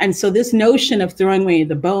 And so this notion of throwing away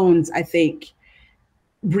the bones, I think,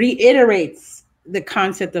 reiterates the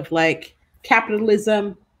concept of like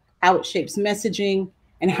capitalism, how it shapes messaging,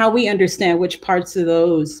 and how we understand which parts of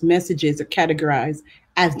those messages are categorized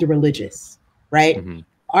as the religious. Right?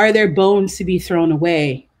 Are there bones to be thrown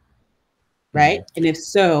away? Right? And if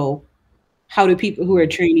so, how do people who are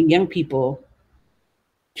training young people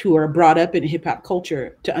who are brought up in hip hop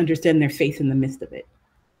culture to understand their faith in the midst of it?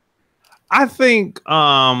 I think,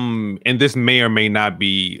 and this may or may not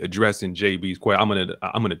be addressing JB's question.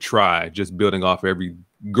 I'm gonna try, just building off every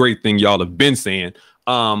great thing y'all have been saying.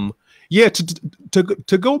 Yeah,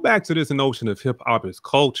 to go back to this notion of hip hop as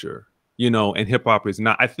culture, and hip hop is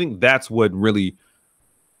not. I think that's what really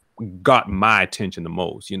got my attention the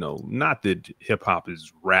most. Not that hip hop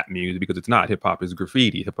is rap music, because it's not. Hip hop is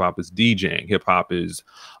graffiti. Hip hop is DJing. Hip hop is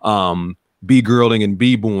b-girling and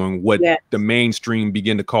b-boying, what the mainstream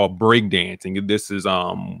begin to call breakdancing. This is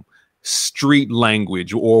street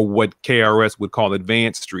language, or what KRS would call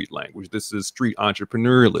advanced street language. This is street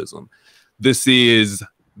entrepreneurialism. This is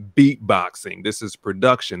beatboxing. This is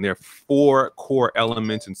production. There are 4 core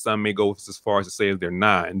elements, and some may go as far as to say they're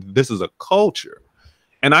 9. This is a culture.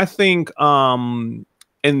 And I think, and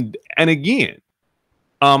again,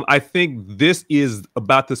 I think this is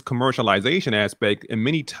about this commercialization aspect. And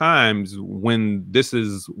many times when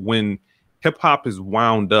hip hop is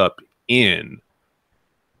wound up in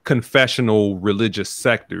confessional religious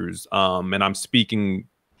sectors, and I'm speaking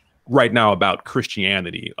right now about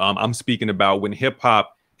Christianity. I'm speaking about when hip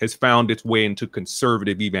hop has found its way into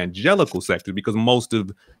conservative evangelical sectors, because most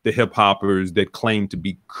of the hip hoppers that claim to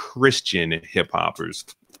be Christian hip hoppers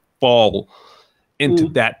fall into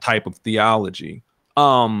that type of theology.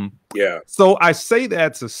 So I say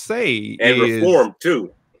that to say, and reformed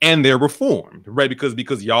too. And they're reformed, right?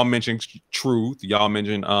 Because y'all mentioned Truth, y'all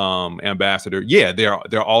mentioned Ambassador. Yeah,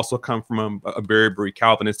 they're also come from a very, very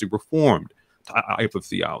Calvinistic reformed type of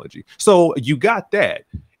theology. So you got that.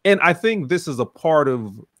 And I think this is a part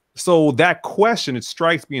of, so that question, it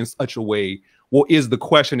strikes me in such a way, well, is the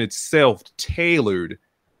question itself tailored,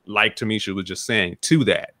 like Tamisha was just saying, to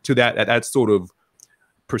that sort of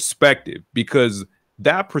perspective? Because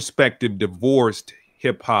that perspective divorced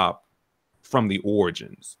hip hop from the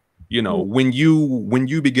origins. When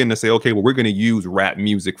you begin to say, okay, well, we're going to use rap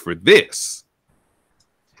music for this,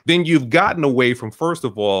 then you've gotten away from, first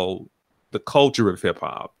of all, the culture of hip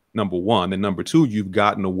hop, number one, and number two, you've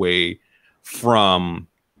gotten away from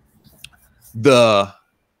the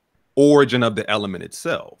origin of the element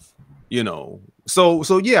itself.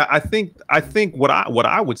 So yeah, I think what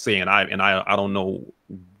I would say, and I don't know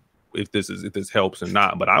if this helps or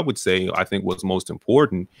not, but I would say, I think what's most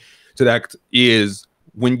important to that is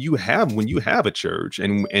when you have a church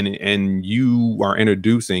and you are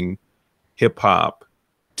introducing hip hop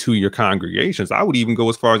to your congregations, I would even go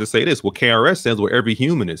as far as to say this. Well, KRS says, well, every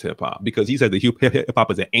human is hip hop, because he said that hip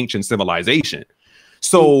hop is an ancient civilization.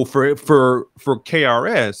 So for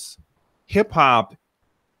KRS, hip hop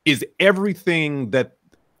is everything that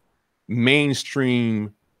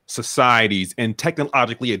mainstream societies and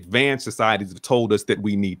technologically advanced societies have told us that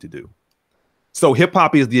we need to do. So hip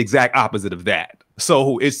hop is the exact opposite of that.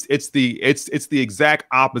 So it's the exact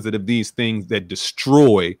opposite of these things that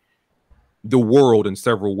destroy the world in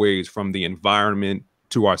several ways, from the environment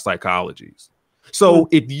to our psychologies. So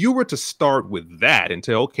if you were to start with that and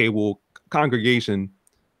tell, okay, well, congregation,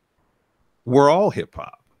 we're all hip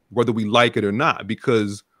hop, whether we like it or not,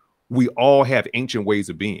 because we all have ancient ways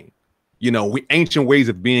of being. Ancient ways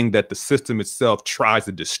of being that the system itself tries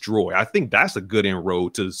to destroy. I think that's a good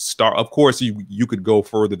inroad to start. Of course, you could go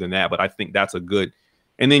further than that, but I think that's a good.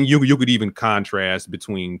 And then you could even contrast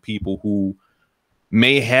between people who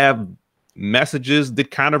may have messages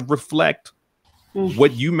that kind of reflect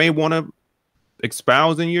what you may want to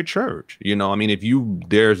espouse in your church.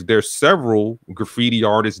 If there's several graffiti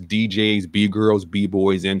artists, DJs, B-girls,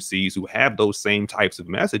 B-boys, MCs who have those same types of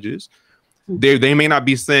messages. They may not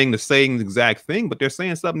be saying the same exact thing, but they're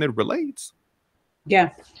saying something that relates. Yeah.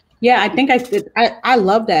 I think I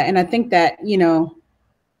love that. And I think that,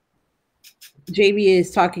 JB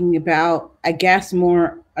is talking about, I guess,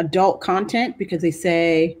 more adult content, because they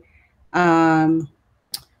say,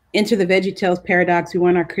 enter the VeggieTales paradox. We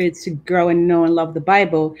want our kids to grow and know and love the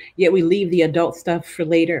Bible, yet we leave the adult stuff for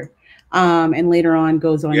later. And later on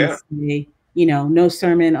goes on to say, no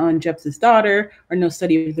sermon on Jephthah's daughter, or no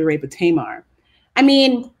study of the rape of Tamar. I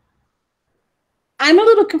mean, I'm a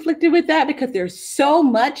little conflicted with that, because there's so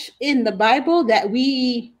much in the Bible that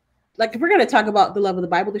we, like, if we're going to talk about the love of the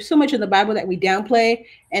Bible, there's so much in the Bible that we downplay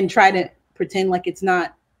and try to pretend like it's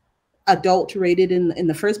not adulterated in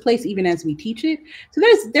the first place, even as we teach it. So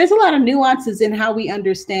there's a lot of nuances in how we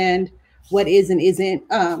understand what is and isn't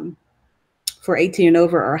for 18 and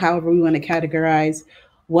over, or however we want to categorize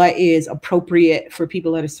what is appropriate for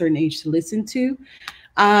people at a certain age to listen to.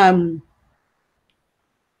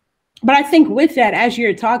 But I think with that, as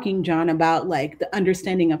you're talking, John, about like the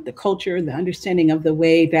understanding of the culture, the understanding of the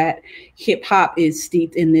way that hip hop is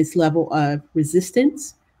steeped in this level of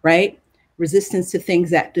resistance, right? Resistance to things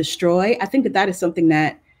that destroy. I think that is something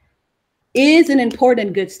that is an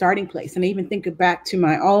important, good starting place. And I even think back to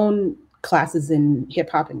my own classes in hip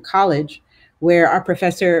hop in college, where our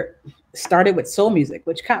professor started with soul music,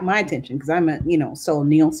 which caught my attention because I'm a, soul,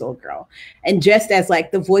 neo soul girl. And just as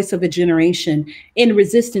like the voice of a generation in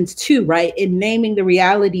resistance to, right, in naming the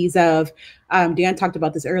realities of, Dan talked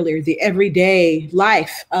about this earlier, the everyday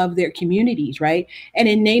life of their communities, right? And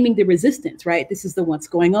in naming the resistance, right? This is what's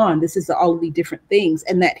going on. This is all of the different things.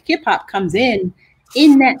 And that hip hop comes in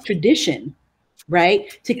that tradition,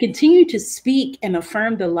 right? To continue to speak and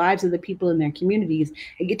affirm the lives of the people in their communities,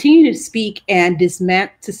 and continue to speak and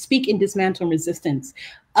dismantle resistance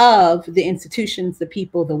of the institutions, the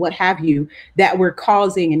people, the what have you, that were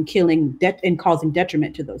causing and killing and causing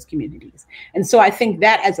detriment to those communities. And so I think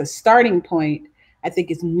that as a starting point, I think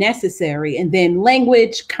is necessary. And then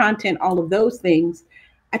language, content, all of those things,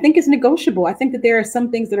 I think is negotiable. I think that there are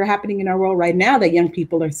some things that are happening in our world right now that young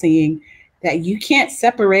people are seeing that you can't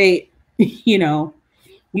separate. You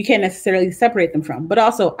can't necessarily separate them from. But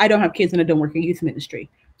also, I don't have kids and I don't work in youth ministry.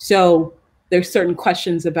 So there's certain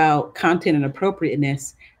questions about content and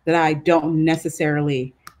appropriateness that I don't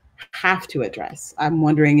necessarily have to address. I'm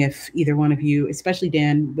wondering if either one of you, especially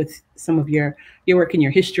Dan, with some of your work in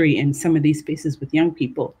your history and some of these spaces with young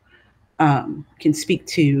people, can speak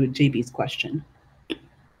to JB's question.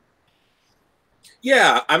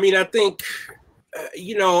 Yeah, I mean, I think...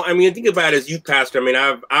 think about it as youth pastor. I mean,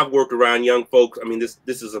 I've worked around young folks. I mean,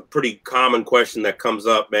 this is a pretty common question that comes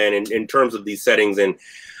up, man, in terms of these settings. And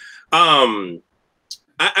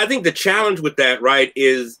I think the challenge with that, right,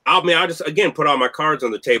 is I'll just again put all my cards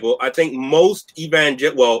on the table. I think all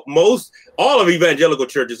of evangelical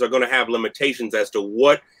churches are going to have limitations as to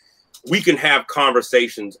what we can have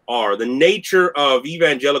conversations are. The nature of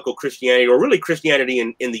evangelical Christianity, or really Christianity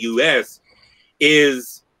in the U.S.,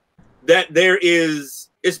 is that there is,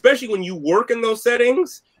 especially when you work in those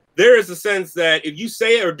settings, there is a sense that if you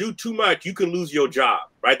say it or do too much, you can lose your job,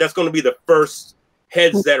 right? That's going to be the first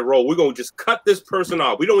heads that roll. We're going to just cut this person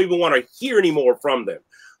off. We don't even want to hear any more from them.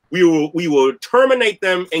 We will terminate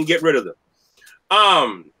them and get rid of them.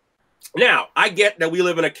 Now, I get that we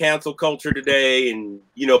live in a cancel culture today, and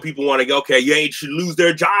people want to go, okay, you should lose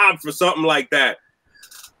their job for something like that.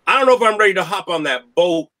 I don't know if I'm ready to hop on that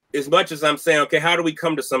boat, as much as I'm saying, okay, how do we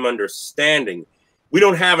come to some understanding? We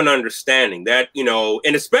don't have an understanding that,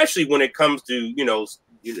 and especially when it comes to,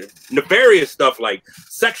 nefarious stuff like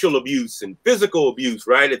sexual abuse and physical abuse,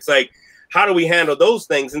 right? It's like, how do we handle those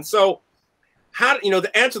things? And so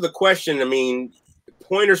to answer the question, I mean,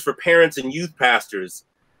 pointers for parents and youth pastors,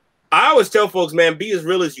 I always tell folks, man, be as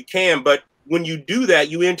real as you can. But when you do that,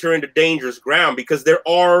 you enter into dangerous ground, because there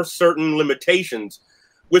are certain limitations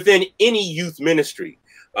within any youth ministry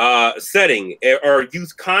setting or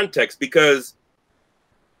youth context, because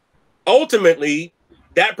ultimately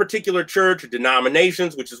that particular church or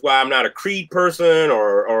denominations, which is why I'm not a creed person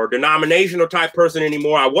or denominational type person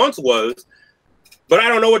anymore. I once was, but I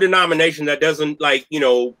don't know a denomination that doesn't, like, you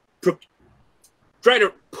know, try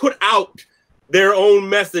to put out their own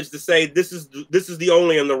message to say this is the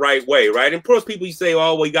only and the right way, right? And of course, people say,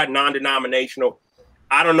 "Oh, well, you got non-denominational."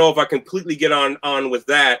 I don't know if I completely get on with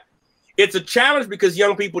that. It's a challenge because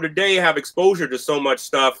young people today have exposure to so much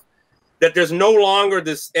stuff that there's no longer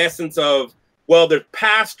this essence of, well, the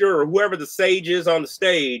pastor or whoever the sage is on the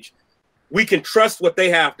stage, we can trust what they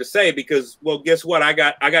have to say because, well, guess what? I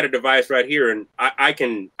got a device right here, and I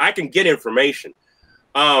can get information.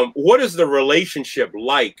 What is the relationship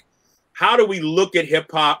like? How do we look at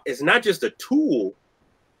hip hop as not just a tool,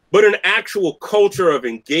 but an actual culture of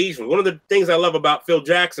engagement? One of the things I love about Phil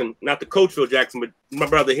Jackson, not the coach Phil Jackson, but my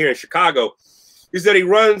brother here in Chicago, is that he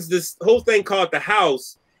runs this whole thing called The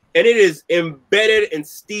House, and it is embedded and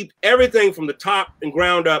steeped. Everything from the top and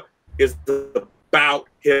ground up is about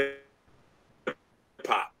hip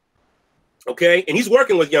hop. Okay? And he's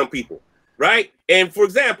working with young people, right? And for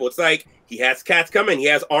example, it's like he has cats come in. He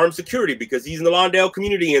has armed security because he's in the Lawndale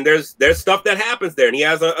community, and there's stuff that happens there. And he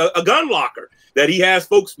has a gun locker that he has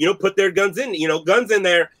folks, you know, put their guns in, guns in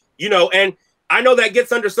there, and I know that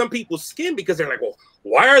gets under some people's skin because they're like, well,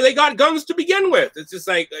 why are they got guns to begin with? It's just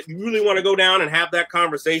like, you really want to go down and have that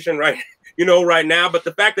conversation right now. But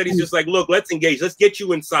the fact that he's just like, look, let's engage. Let's get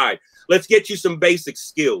you inside. Let's get you some basic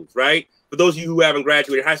skills, right? For those of you who haven't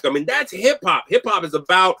graduated high school, I mean, that's hip hop. Hip hop is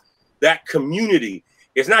about that community.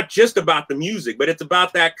 It's not just about the music, but it's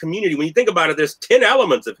about that community. When you think about it, there's 10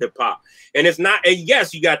 elements of hip hop, and it's not. And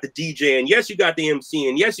yes, you got the DJ, and yes, you got the MC,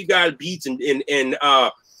 and yes, you got beats and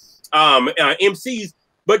MCs,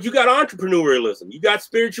 but you got entrepreneurialism, you got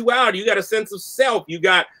spirituality, you got a sense of self, you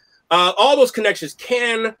got all those connections.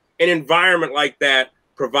 Can an environment like that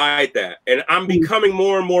provide that? And I'm becoming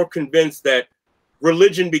more and more convinced that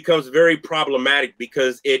religion becomes very problematic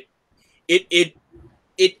because it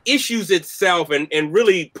issues itself and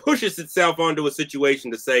really pushes itself onto a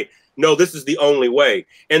situation to say, no, this is the only way.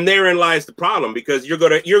 And therein lies the problem, because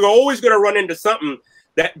you're always gonna run into something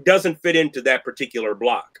that doesn't fit into that particular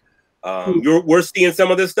block. We're seeing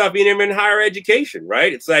some of this stuff even in higher education,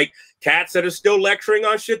 right? It's like cats that are still lecturing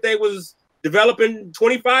on shit they was developing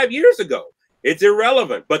 25 years ago. It's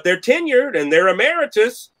irrelevant, but they're tenured and they're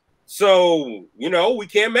emeritus. So, we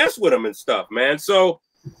can't mess with them and stuff, man. So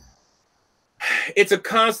it's a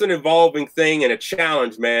constant evolving thing and a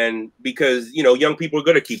challenge, man, because, young people are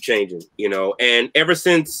going to keep changing, and ever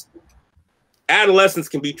since adolescence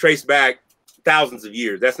can be traced back thousands of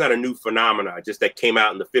years. That's not a new phenomenon, just that came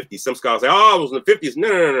out in the 50s. Some scholars say, oh, it was in the 50s.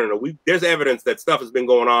 No. There's evidence that stuff has been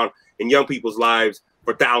going on in young people's lives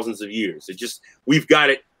for thousands of years. We've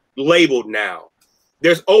got it labeled now.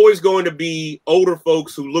 There's always going to be older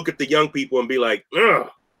folks who look at the young people and be like, ugh,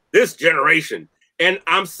 this generation. And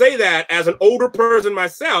I'm say that as an older person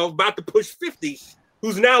myself, about to push 50,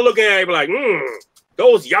 who's now looking at it like,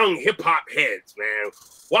 those young hip hop heads, man.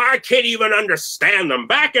 Why I can't even understand them.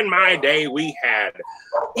 Back in my day, we had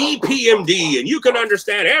EPMD, and you can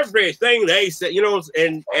understand everything they said,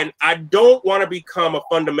 and I don't want to become a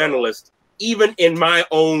fundamentalist, even in my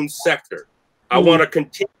own sector. I want to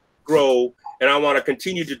continue to grow, and I want to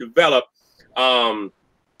continue to develop. But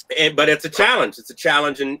it's a challenge. It's a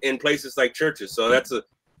challenge in places like churches. So that's a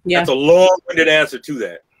long-winded answer to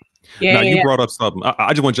that. You brought up something.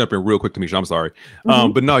 I just want to jump in real quick, Tamisha. I'm sorry,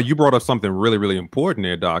 but no, you brought up something really, really important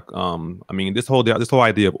there, Doc. I mean, this whole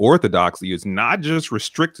idea of orthodoxy is not just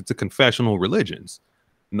restricted to confessional religions.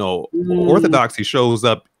 No, orthodoxy shows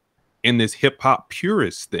up in this hip hop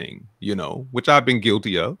purist thing, which I've been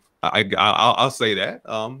guilty of. I'll say that.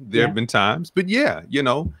 There have been times, but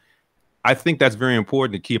I think that's very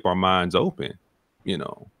important to keep our minds open.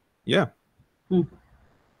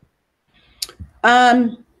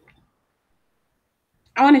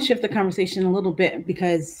 I want to shift the conversation a little bit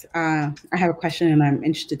because I have a question and I'm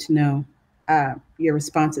interested to know your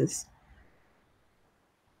responses.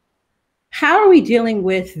 How are we dealing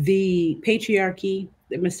with the patriarchy,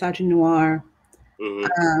 the misogynoir,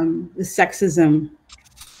 the sexism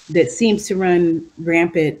that seems to run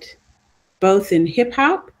rampant both in hip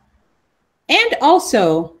hop and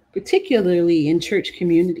also particularly in church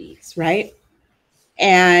communities, right?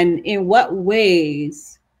 And in what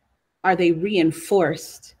ways are they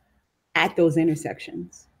reinforced at those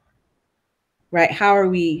intersections, right? How are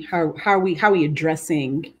we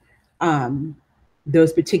addressing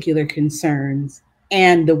those particular concerns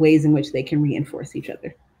and the ways in which they can reinforce each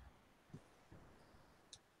other?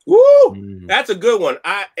 Woo! That's a good one.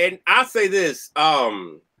 I say this.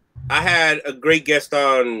 I had a great guest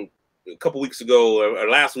on a couple weeks ago or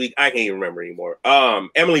last week, I can't even remember anymore.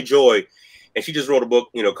 Emily Joy, and she just wrote a book,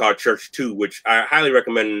 called Church 2, which I highly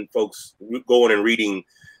recommend folks going and reading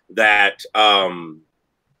that,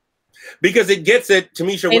 because it gets at,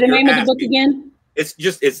 Tamisha, what the name of the book again? It's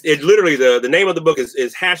literally the name of the book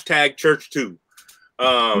is hashtag Church 2.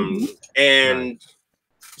 And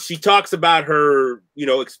she talks about her,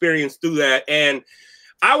 experience through that. And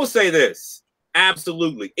I will say this,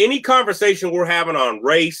 absolutely. Any conversation we're having on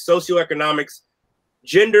race, socioeconomics,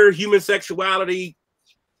 gender, human sexuality,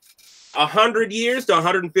 100 years to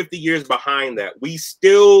 150 years behind that, we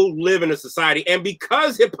still live in a society. And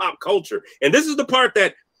because hip hop culture, and this is the part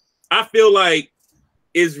that I feel like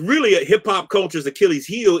is really a hip hop culture's Achilles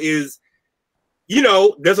heel, is,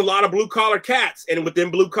 there's a lot of blue collar cats, and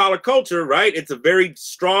within blue collar culture, right, it's a very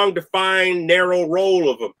strong, defined, narrow role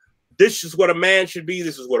of them. This is what a man should be.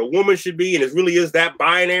 This is what a woman should be. And it really is that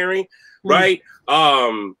binary, right?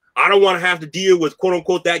 I don't want to have to deal with quote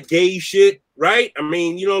unquote that gay shit, right? I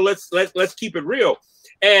mean, let's keep it real.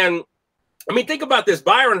 And I mean, think about this.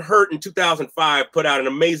 Byron Hurt in 2005 put out an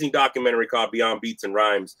amazing documentary called Beyond Beats and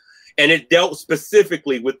Rhymes. And it dealt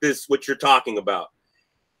specifically with this, what you're talking about.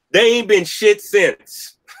 They ain't been shit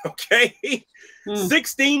since, okay?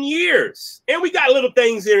 16 years. And we got little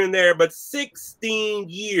things here and there, but 16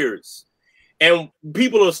 years. And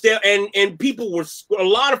people are still, and people were, a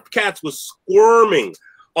lot of cats were squirming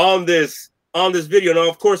on this video. Now,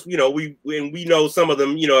 of course, we know some of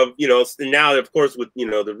them, and now, of course, with,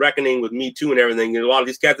 the reckoning with Me Too and everything, a lot of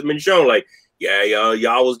these cats have been shown like, yeah,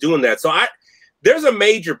 y'all was doing that. So there's a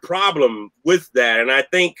major problem with that. And I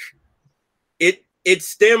think it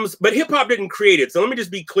stems, but hip hop didn't create it. So let me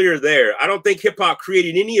just be clear there. I don't think hip hop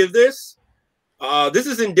created any of this. This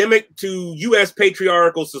is endemic to U.S.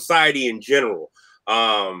 patriarchal society in general.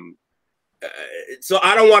 So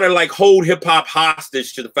I don't want to like hold hip hop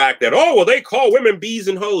hostage to the fact that, they call women bees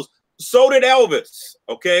and hoes. So did Elvis.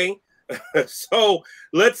 Okay. So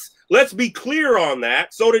let's be clear on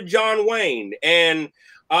that. So did John Wayne. And,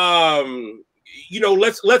 let's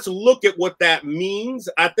look at what that means.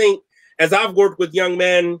 I think, as I've worked with young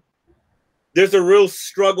men, there's a real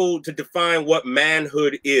struggle to define what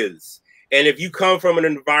manhood is. And if you come from an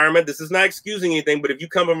environment, this is not excusing anything, but if you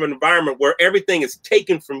come from an environment where everything is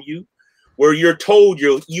taken from you, where you're told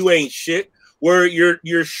you ain't shit, where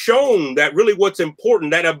you're shown that really what's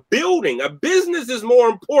important, that a business is more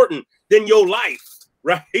important than your life,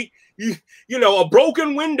 right? A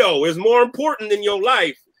broken window is more important than your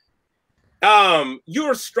life.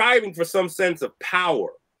 You're striving for some sense of power.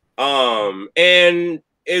 And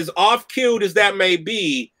as off-killed as that may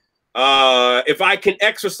be, if I can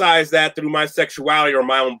exercise that through my sexuality or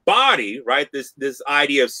my own body, right? This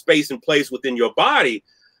idea of space and place within your body,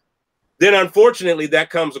 then unfortunately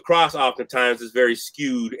that comes across oftentimes as very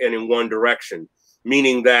skewed and in one direction,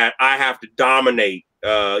 meaning that I have to dominate,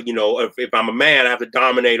 if I'm a man, I have to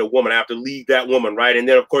dominate a woman, I have to lead that woman, right? And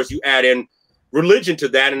then of course you add in religion to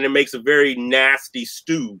that and it makes a very nasty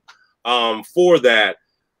stew for that.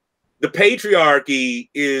 The patriarchy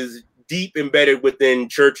is deep embedded within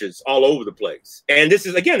churches all over the place. And this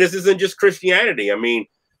isn't just Christianity. I mean,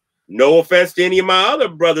 no offense to any of my other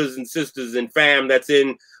brothers and sisters and fam that's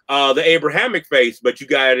in the Abrahamic faith, but you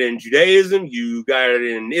got it in Judaism, you got it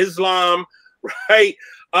in Islam, right?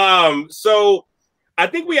 So I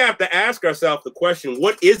think we have to ask ourselves the question,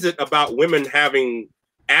 what is it about women having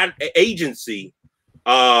agency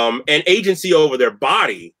and agency over their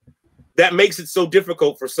body that makes it so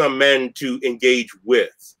difficult for some men to engage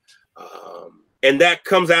with? And that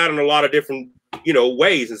comes out in a lot of different,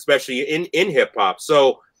 ways, especially in hip hop.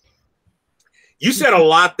 So you said a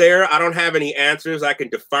lot there. I don't have any answers. I can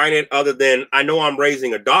define it other than I know I'm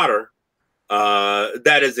raising a daughter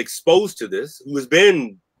that is exposed to this, who has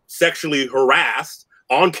been sexually harassed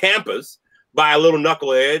on campus by a little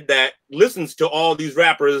knucklehead that listens to all these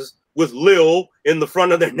rappers with Lil in the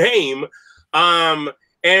front of their name.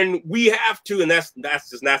 And we have to, and that's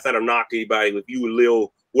not a knock to anybody with you,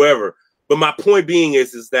 Lil, whoever. But my point being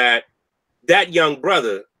is that young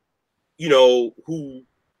brother, who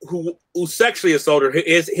sexually assaulted her,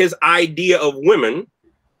 his idea of women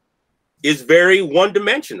is very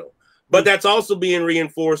one-dimensional. But that's also being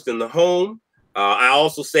reinforced in the home. I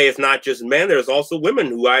also say it's not just men. There's also women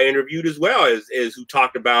who I interviewed as well as who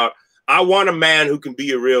talked about, I want a man who can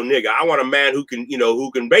be a real nigga. I want a man who can,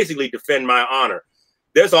 who can basically defend my honor.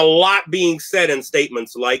 There's a lot being said in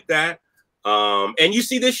statements like that. And you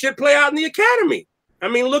see this shit play out in the academy. I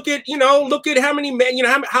mean, look at how many men,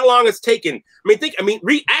 how long it's taken. Read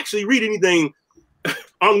anything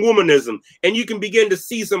on womanism, and you can begin to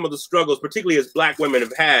see some of the struggles, particularly as Black women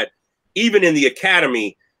have had, even in the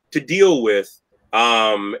academy, to deal with,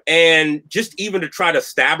 and just even to try to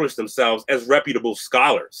establish themselves as reputable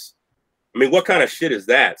scholars. I mean, what kind of shit is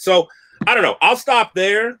that? So I don't know. I'll stop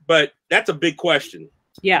there, but that's a big question.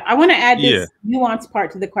 Yeah, I want to add this nuance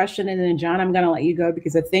part to the question, and then John, I'm going to let you go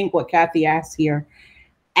because I think what Kathy asked here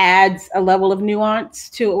adds a level of nuance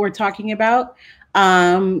to what we're talking about.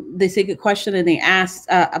 They say good question, and they asked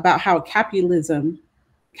about how capitalism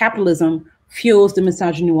fuels the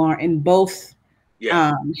misogynoir in both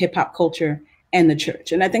hip hop culture and the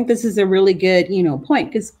church. And I think this is a really good,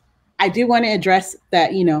 point, because I do want to address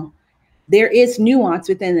that, there is nuance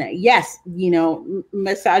within that. Yes,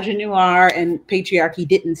 misogynoir and patriarchy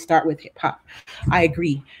didn't start with hip hop. I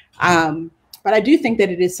agree. But I do think that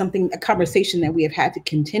it is a conversation that we have had to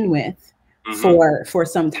contend with for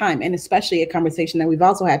some time, and especially a conversation that we've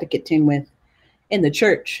also had to contend with in the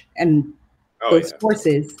church, and those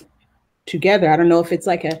forces together. I don't know if it's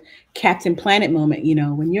like a Captain Planet moment,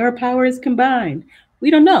 when your powers combined. We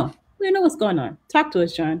don't know. We don't know what's going on. Talk to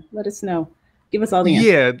us, John. Let us know. Give us all the answers.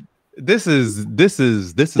 Yeah, this is a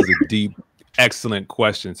deep, excellent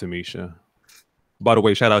question, Tamisha. By the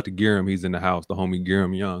way, shout out to Giram. He's in the house, the homie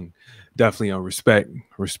Giram Young. Definitely on respect.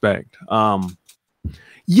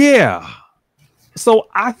 Yeah. So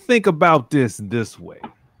I think about this way.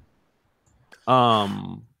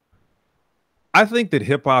 I think that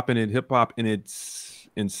hip hop in its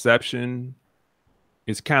inception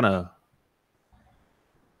is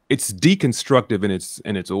it's deconstructive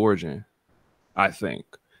in its origin, I think.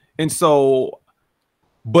 And so,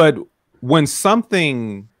 but when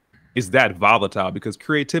something is that volatile, because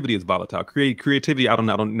creativity is volatile. Creativity, I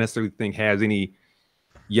don't necessarily think has any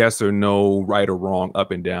yes or no, right or wrong,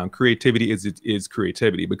 up and down. Creativity is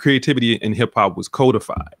creativity, but creativity in hip hop was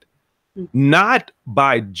codified, not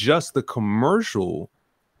by just the commercial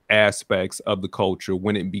aspects of the culture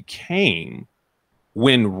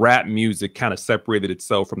when rap music kind of separated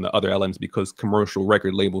itself from the other elements because commercial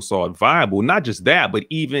record labels saw it viable. Not just that, but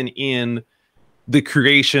even in the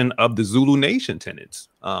creation of the Zulu Nation tenets,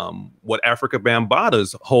 what Africa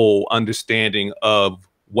Bambaata's whole understanding of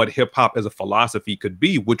what hip hop as a philosophy could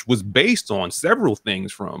be, which was based on several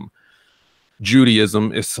things from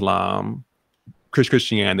Judaism, Islam,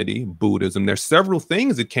 Christianity, Buddhism. There's several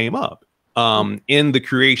things that came up in the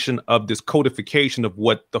creation of this codification of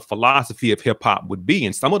what the philosophy of hip hop would be.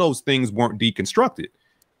 And some of those things weren't deconstructed,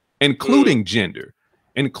 including gender,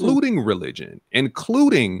 including religion, and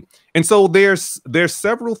so there's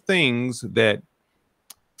several things that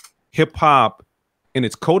hip hop in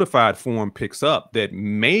its codified form picks up that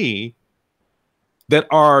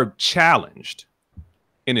are challenged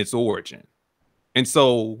in its origin. And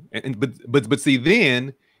so, but see,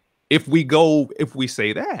 then if we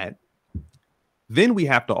say that, then we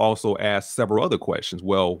have to also ask several other questions.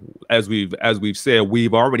 Well, as we've said,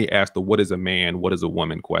 we've already asked the what is a man, what is a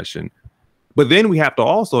woman question. But then we have to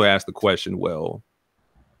also ask the question, well,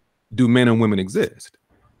 do men and women exist?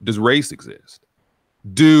 Does race exist?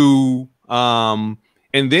 And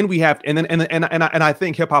then we have, and I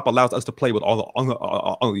think hip hop allows us to play with all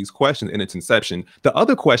of these questions in its inception. The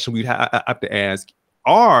other question we have to ask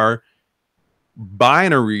are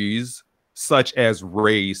binaries such as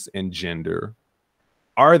race and gender,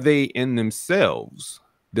 are they in themselves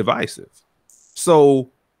divisive?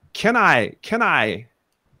 So can I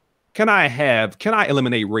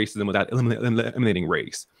eliminate racism without eliminating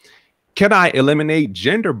race? Can I eliminate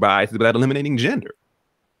gender bias without eliminating gender?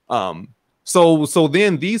 So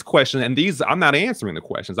then these questions, and these, I'm not answering the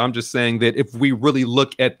questions. I'm just saying that if we really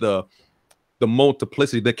look at the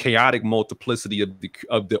multiplicity, the chaotic multiplicity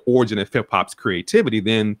of the origin of hip hop's creativity,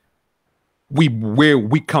 then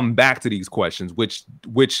we come back to these questions, which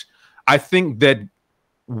I think that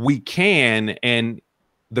we can, and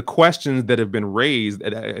the questions that have been raised,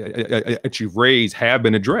 that you've raised, have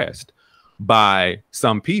been addressed by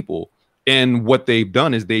some people. And what they've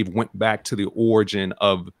done is they've went back to the origin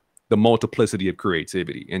of the multiplicity of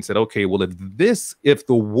creativity and said, okay, well, if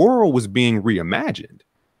the world was being reimagined,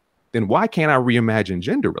 then why can't I reimagine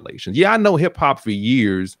gender relations? Yeah, I know hip hop for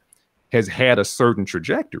years has had a certain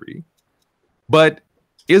trajectory, but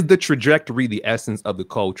is the trajectory the essence of the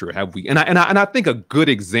culture? Have we? And I think a good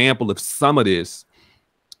example of some of this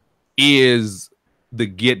is the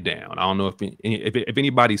Get Down. I don't know if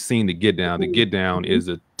anybody's seen the Get Down. The Get Down is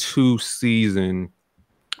a 2-season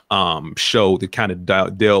show that kind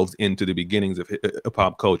of delves into the beginnings of hip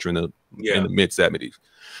hop culture in the mid 70s.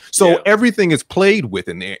 So everything is played with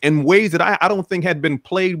in there in ways that I don't think had been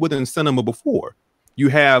played with in cinema before. You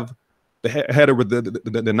have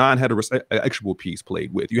the non-heterosexual piece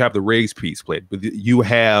played with. You have the race piece played with. You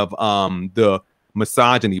have the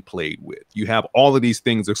misogyny played with. You have all of these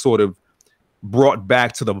things are sort of brought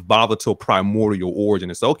back to the volatile primordial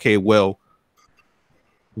origin. It's okay, well,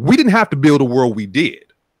 we didn't have to build a world, we did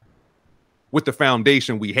with the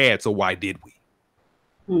foundation we had, so why did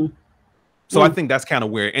we? So I think that's kind of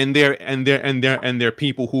where, and there are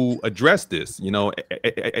people who address this, you know,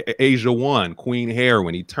 Asia One, Queen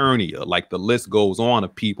Heroine, Eternia, like the list goes on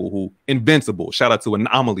of people who, Invincible, shout out to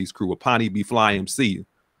Anomalies crew, Apani B Fly MC,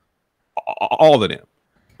 all of them.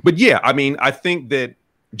 But yeah, I mean, I think that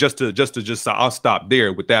I'll stop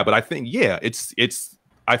there with that. But I think, yeah,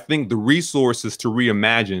 I think the resources to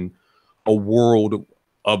reimagine a world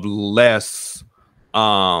of less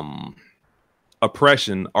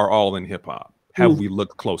oppression are all in hip hop. Have we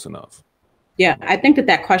looked close enough? Yeah, I think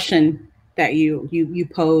that question that you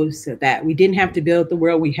posed, that we didn't have to build the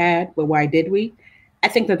world we had, but why did we? I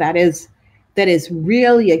think that is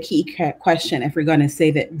really a key question if we're going to say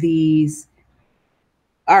that these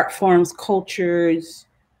art forms, cultures,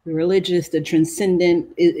 the religious, the transcendent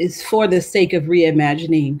is for the sake of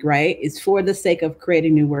reimagining, right? It's for the sake of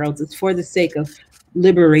creating new worlds. It's for the sake of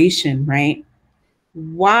liberation, right?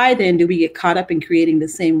 Why then do we get caught up in creating the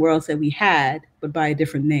same worlds that we had, but by a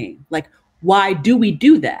different name? Like, why do we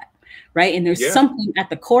do that? Right. And there's something at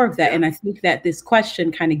the core of that. And I think that this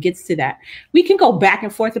question kind of gets to that. We can go back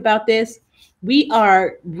and forth about this. We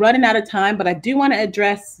are running out of time, but I do want to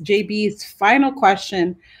address JB's final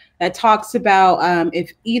question that talks about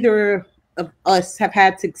if either of us have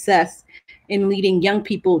had success in leading young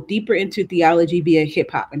people deeper into theology via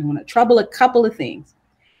hip hop. And I want to trouble a couple of things.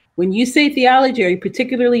 When you say theology, are you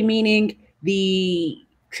particularly meaning the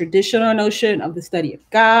traditional notion of the study of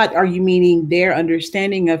God? Are you meaning their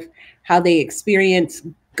understanding of how they experience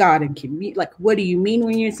God and community? Like, what do you mean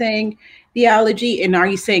when you're saying theology? And are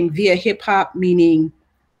you saying via hip hop, meaning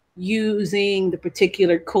using the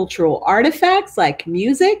particular cultural artifacts like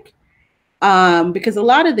music? Because a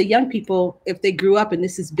lot of the young people, if they grew up and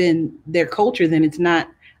this has been their culture, then it's not,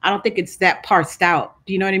 I don't think it's that parsed out.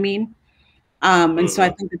 Do you know what I mean? And so I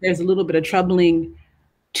think that there's a little bit of troubling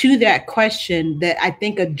to that question that I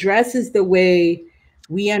think addresses the way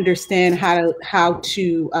we understand how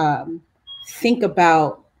to think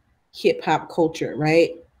about hip hop culture,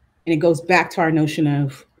 right? And it goes back to our notion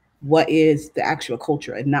of what is the actual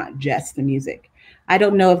culture and not just the music. I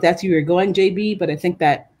don't know if that's where you're going, JB, but I think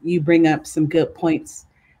that you bring up some good points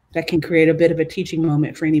that can create a bit of a teaching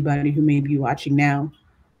moment for anybody who may be watching now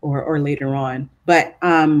or later on. But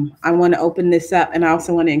I want to open this up, and I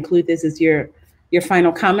also want to include this as your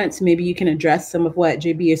final comments. Maybe you can address some of what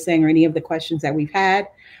JB is saying or any of the questions that we've had,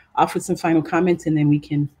 offer some final comments, and then we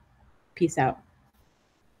can peace out.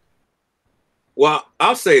 Well,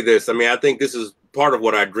 I'll say this. I mean, I think this is part of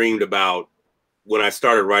what I dreamed about when I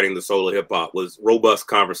started writing the soul of hip hop, was robust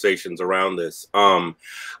conversations around this. I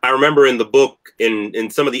remember in the book, in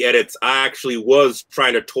some of the edits, I actually was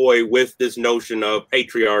trying to toy with this notion of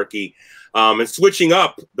patriarchy and switching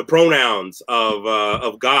up the pronouns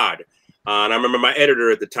of God. And I remember my editor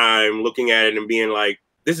at the time looking at it and being like,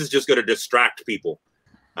 this is just going to distract people.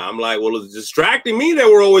 I'm like, well, it's distracting me that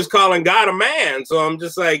we're always calling God a man. So I'm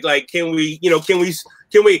just like, can we,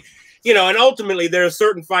 and ultimately there are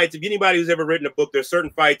certain fights. If anybody who's ever written a book, there's certain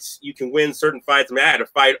fights you can win, certain fights. I mean, I had to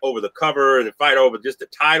fight over the cover and fight over just the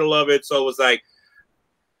title of it. So it was like,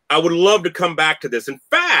 I would love to come back to this. In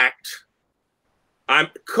fact, I'm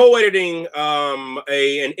co-editing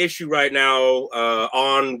an issue right now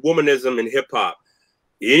on womanism in hip hop.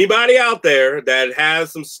 Anybody out there that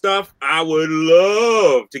has some stuff, I would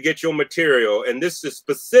love to get your material. And this is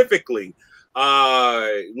specifically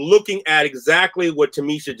looking at exactly what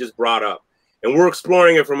Tamisha just brought up. And we're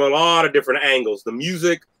exploring it from a lot of different angles. The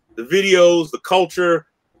music, the videos, the culture,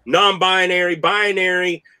 non-binary,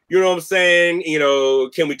 binary, you know what I'm saying?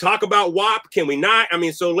 Can we talk about WAP? Can we not? I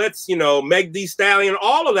mean, so let's, Meg Thee Stallion,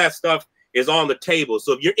 all of that stuff is on the table.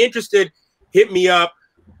 So if you're interested, hit me up.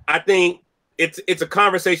 I think it's a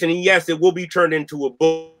conversation, and yes, it will be turned into a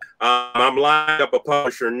book. I'm lining up a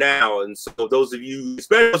publisher now, and so those of you,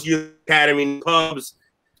 especially you Academy pubs,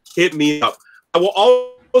 hit me up. I will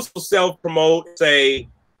also self-promote, say,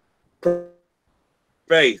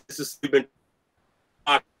 Faith. This is we've been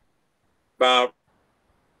talking about.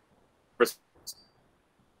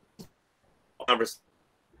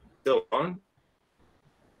 Still on?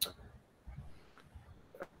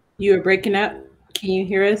 You are breaking up. Can you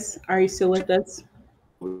hear us? Are you still with us?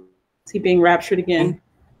 Is he being raptured again?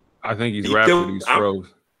 I think he's raptured. He's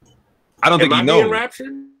froze. I don't think he knows. Being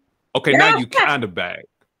raptured? Okay, now you kind of back.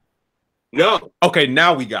 No. Okay,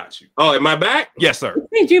 now we got you. Oh, am I back? Yes, sir.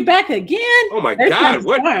 You back again? Oh my God!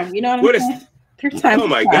 What? You know what I'm saying? Third time. Oh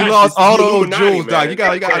my gosh. You lost all those Illuminati, jewels, Doc. man. You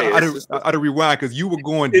got Okay, to rewind because you were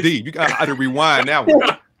going deep. You got to rewind that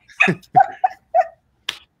one.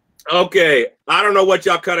 Okay, I don't know what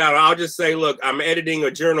y'all cut out. I'll just say, look, I'm editing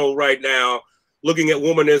a journal right now, looking at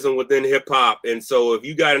womanism within hip hop. And so, if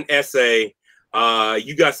you got an essay,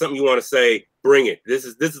 you got something you want to say, bring it. This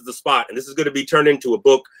is the spot, and this is going to be turned into a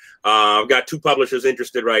book. I've got 2 publishers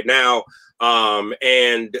interested right now,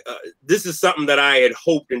 and this is something that I had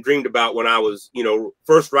hoped and dreamed about when I was,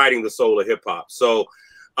 first writing the soul of hip hop. So,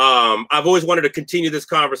 I've always wanted to continue this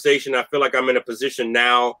conversation. I feel like I'm in a position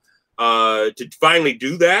now to finally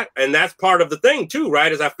do that. And that's part of the thing too,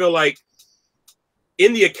 right? Is I feel like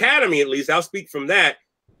in the academy, at least, I'll speak from that,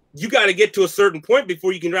 you got to get to a certain point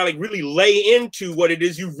before you can really lay into what it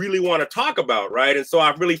is you really want to talk about, right? And so I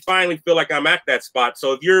really finally feel like I'm at that spot.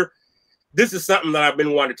 So this is something that I've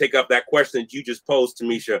been wanting to take up, that question that you just posed,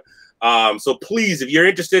 Tamisha. So please, if you're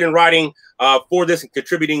interested in writing for this and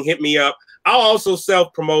contributing, hit me up. I'll also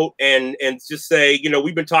self-promote and just say,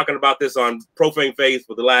 we've been talking about this on Profane Faith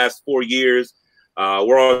for the last 4 years.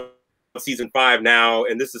 We're on season 5 now,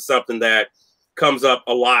 and this is something that comes up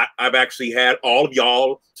a lot. I've actually had all of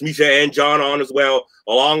y'all, Tamisha and John, on as well,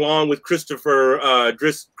 along with Christopher,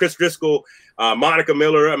 Chris Driscoll, Monica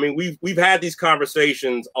Miller. I mean, we've had these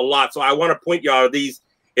conversations a lot, so I want to point y'all, these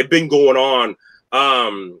have been going on.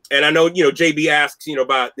 And I know, JB asks,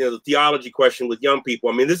 about the theology question with young people.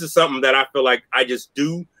 I mean, this is something that I feel like I just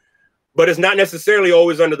do, but it's not necessarily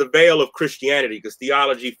always under the veil of Christianity, because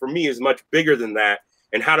theology for me is much bigger than that.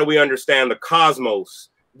 And how do we understand the cosmos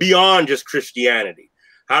beyond just Christianity?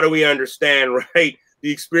 How do we understand, right,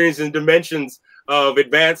 the experience and dimensions of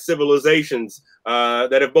advanced civilizations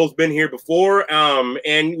that have both been here before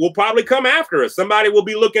and will probably come after us? Somebody will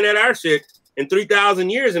be looking at our shit in 3,000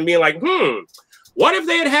 years and being like, what if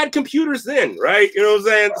they had computers then, right? You know what I'm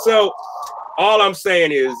saying? So all I'm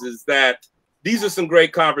saying is that these are some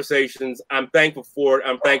great conversations. I'm thankful for it.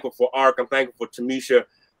 I'm thankful for Ark. I'm thankful for Tamisha.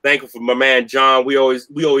 Thankful for my man, John. We always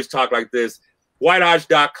talk like this.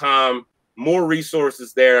 WhiteHodge.com, more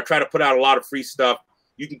resources there. I try to put out a lot of free stuff.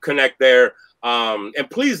 You can connect there. And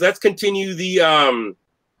please, let's continue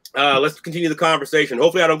the conversation.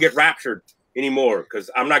 Hopefully I don't get raptured anymore, because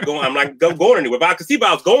I'm not going anywhere. But I can see if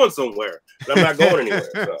I was going somewhere, but I'm not going anywhere.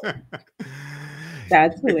 So.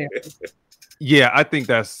 That's hilarious. Yeah, I think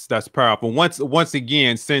that's powerful. Once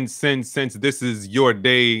again, since this is your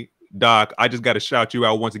day, Doc, I just got to shout you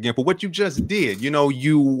out once again for what you just did.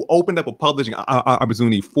 You opened up a publishing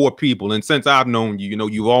opportunity for people, and since I've known you,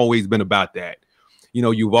 you've always been about that.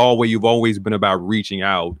 You've always been about reaching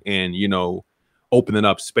out and opening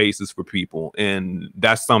up spaces for people, and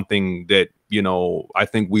that's something that I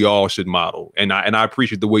think we all should model. And I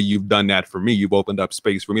appreciate the way you've done that for me. You've opened up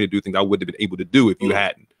space for me to do things I wouldn't have been able to do if you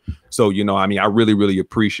hadn't. So I really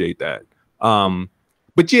appreciate that.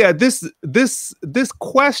 But yeah, this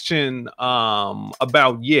question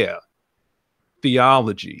about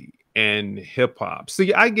theology and hip hop.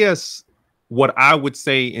 See, I guess what I would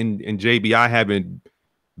say in JB, I haven't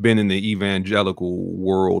been in the evangelical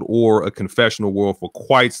world or a confessional world for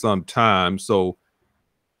quite some time, so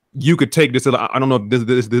you could take this. I don't know if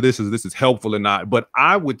this is helpful or not, but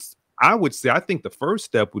I would say I think the first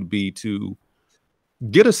step would be to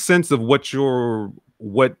get a sense of what your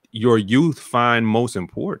youth find most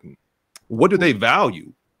important. What do they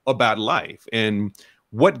value about life, and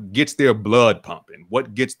what gets their blood pumping?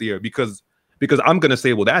 What gets their because I'm gonna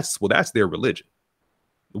say, well, that's their religion.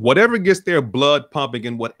 Whatever gets their blood pumping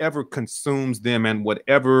and whatever consumes them and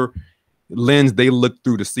whatever lens they look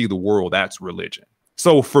through to see the world, that's religion.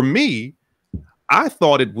 So for me, I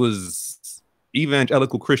thought it was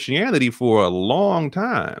evangelical Christianity for a long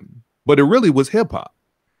time, but it really was hip hop.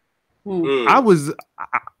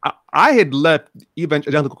 I had left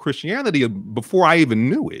evangelical Christianity before I even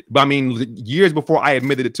knew it. But I mean, years before I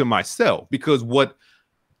admitted it to myself, because what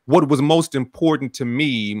was most important to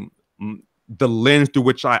me, the lens through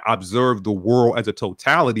which I observed the world as a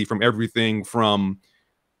totality, from everything from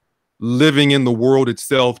living in the world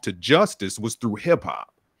itself to justice, was through hip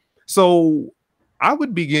hop. So I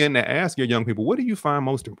would begin to ask your young people, what do you find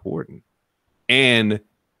most important? And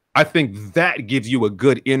I think that gives you a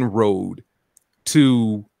good inroad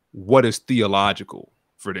to what is theological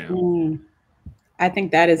for them. I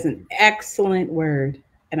think that is an excellent word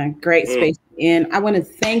and a great space in. I want to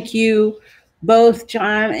thank you both,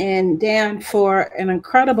 John and Dan, for an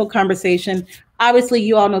incredible conversation. Obviously,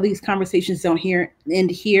 you all know these conversations don't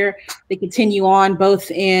end here. They continue on,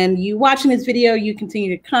 both in you watching this video, you continue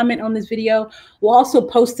to comment on this video. We'll also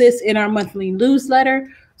post this in our monthly newsletter.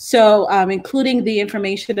 So including the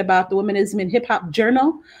information about the Womanism in Hip Hop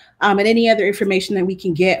Journal, and any other information that we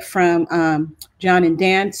can get from John and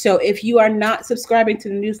Dan. So if you are not subscribing to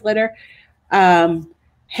the newsletter,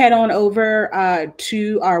 head on over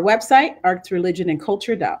to our website,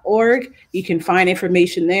 artsreligionandculture.org. You can find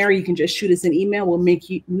information there. You can just shoot us an email. We'll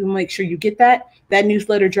make sure you get that. That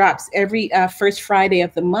newsletter drops every first Friday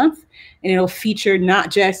of the month, and it'll feature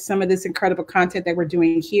not just some of this incredible content that we're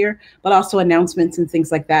doing here, but also announcements and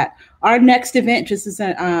things like that. Our next event, just as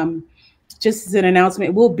an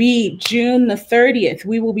announcement, will be June the 30th.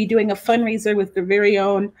 We will be doing a fundraiser with the very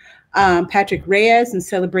own Patrick Reyes in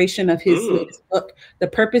celebration of his latest book, The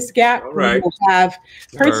Purpose Gap. Right. We will have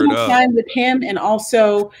personal time with him and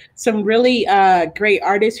also some really great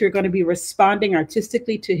artists who are going to be responding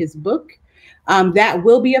artistically to his book. That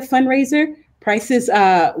will be a fundraiser. Prices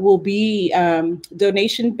will be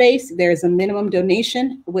donation based. There's a minimum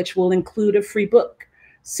donation, which will include a free book.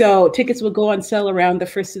 So tickets will go on sale around the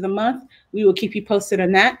first of the month. We will keep you posted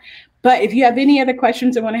on that. But if you have any other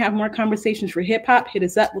questions or want to have more conversations for hip hop, hit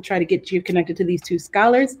us up. We'll try to get you connected to these two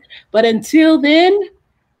scholars. But until then,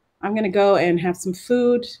 I'm going to go and have some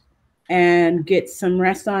food and get some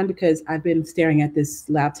rest on because I've been staring at this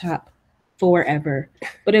laptop forever.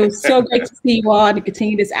 But it was so great to see you all and to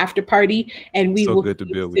continue this after party. And we will good to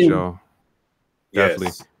be with y'all. Definitely.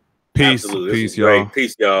 Yes. Peace. Absolutely. Peace, y'all.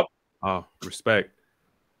 Peace, y'all. Oh, respect.